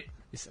liked it.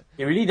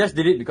 He really just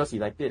did it because he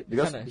liked it,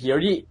 because Kinda. he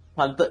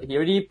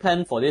already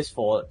planned for this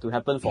to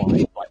happen for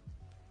like, what,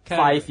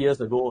 5 years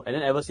ago, and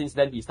then ever since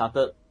then he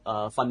started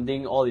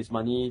funding all his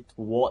money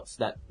towards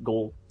that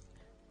goal.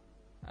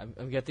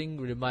 I'm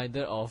getting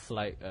reminded of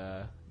like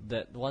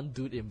that one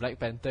dude in Black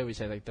Panther which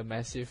had like the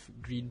massive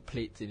green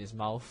plates in his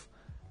mouth,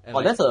 And Oh,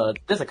 like,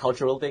 that's a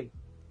cultural thing.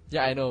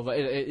 yeah, I know, but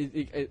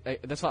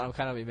that's what I'm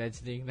kind of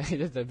imagining. Like,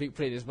 just the big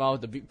plate in his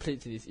mouth, the big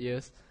plates in his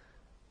ears.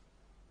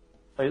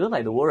 But you know,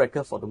 like the world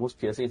record for the most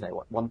piercings is like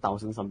what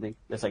 1,000 something.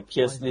 There's like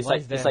piercing. It's why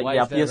like is there- it's like why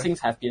yeah, is there piercings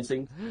have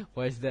piercing.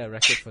 Why is there a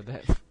record for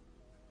that?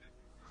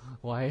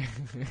 Why?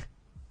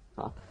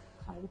 Huh?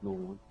 I don't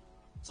know.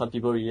 Some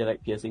people really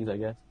like piercings, I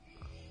guess.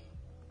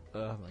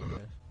 Oh my gosh.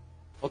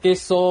 Okay,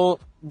 so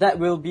that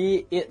will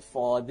be it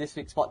for this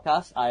week's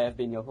podcast. I have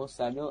been your host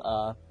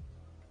Samuel,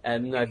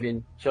 and I've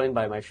been joined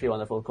by my three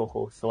wonderful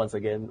co-hosts. So once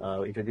again,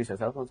 introduce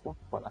yourself once more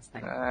for last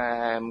time.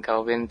 I'm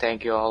Calvin.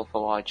 Thank you all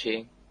for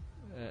watching.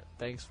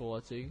 Thanks for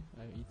watching.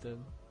 I'm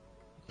Ethan.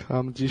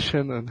 Come,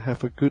 Jishan, and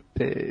have a good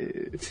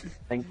day.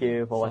 Thank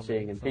you for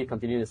watching, and please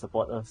continue to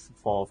support us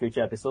for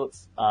future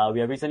episodes. We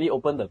have recently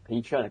opened the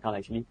Patreon account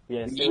actually. We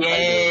are still trying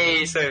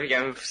Yay! So if you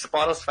can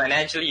support us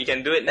financially, you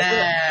can do it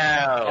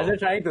now. I'm still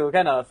trying to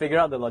kind of figure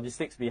out the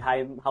logistics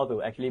behind how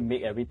to actually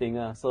make everything.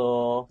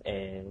 So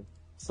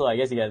I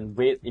guess you can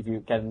wait if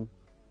you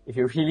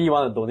really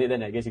want to donate,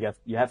 then I guess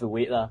you have to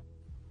wait.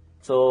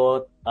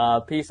 So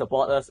please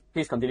support us.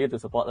 Please continue to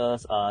support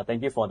us.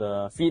 Thank you for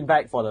the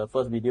feedback for the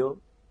first video,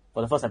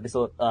 for the first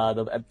episode.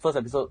 The first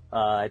episode,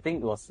 I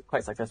think it was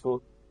quite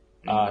successful.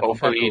 Compared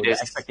Hopefully to the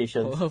this-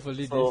 expectations.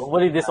 Hopefully So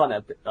hopefully this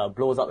one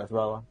blows up as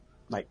well.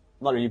 Like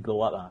not really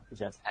blow up. It's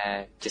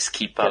Just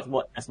keep gets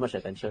up. as much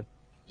attention.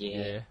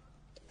 Yeah.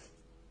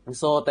 And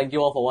so thank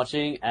you all for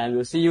watching, and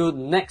we'll see you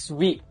next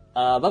week.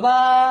 Bye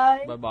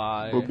bye. Bye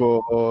bye.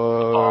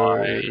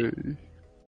 Bye-bye. Bye.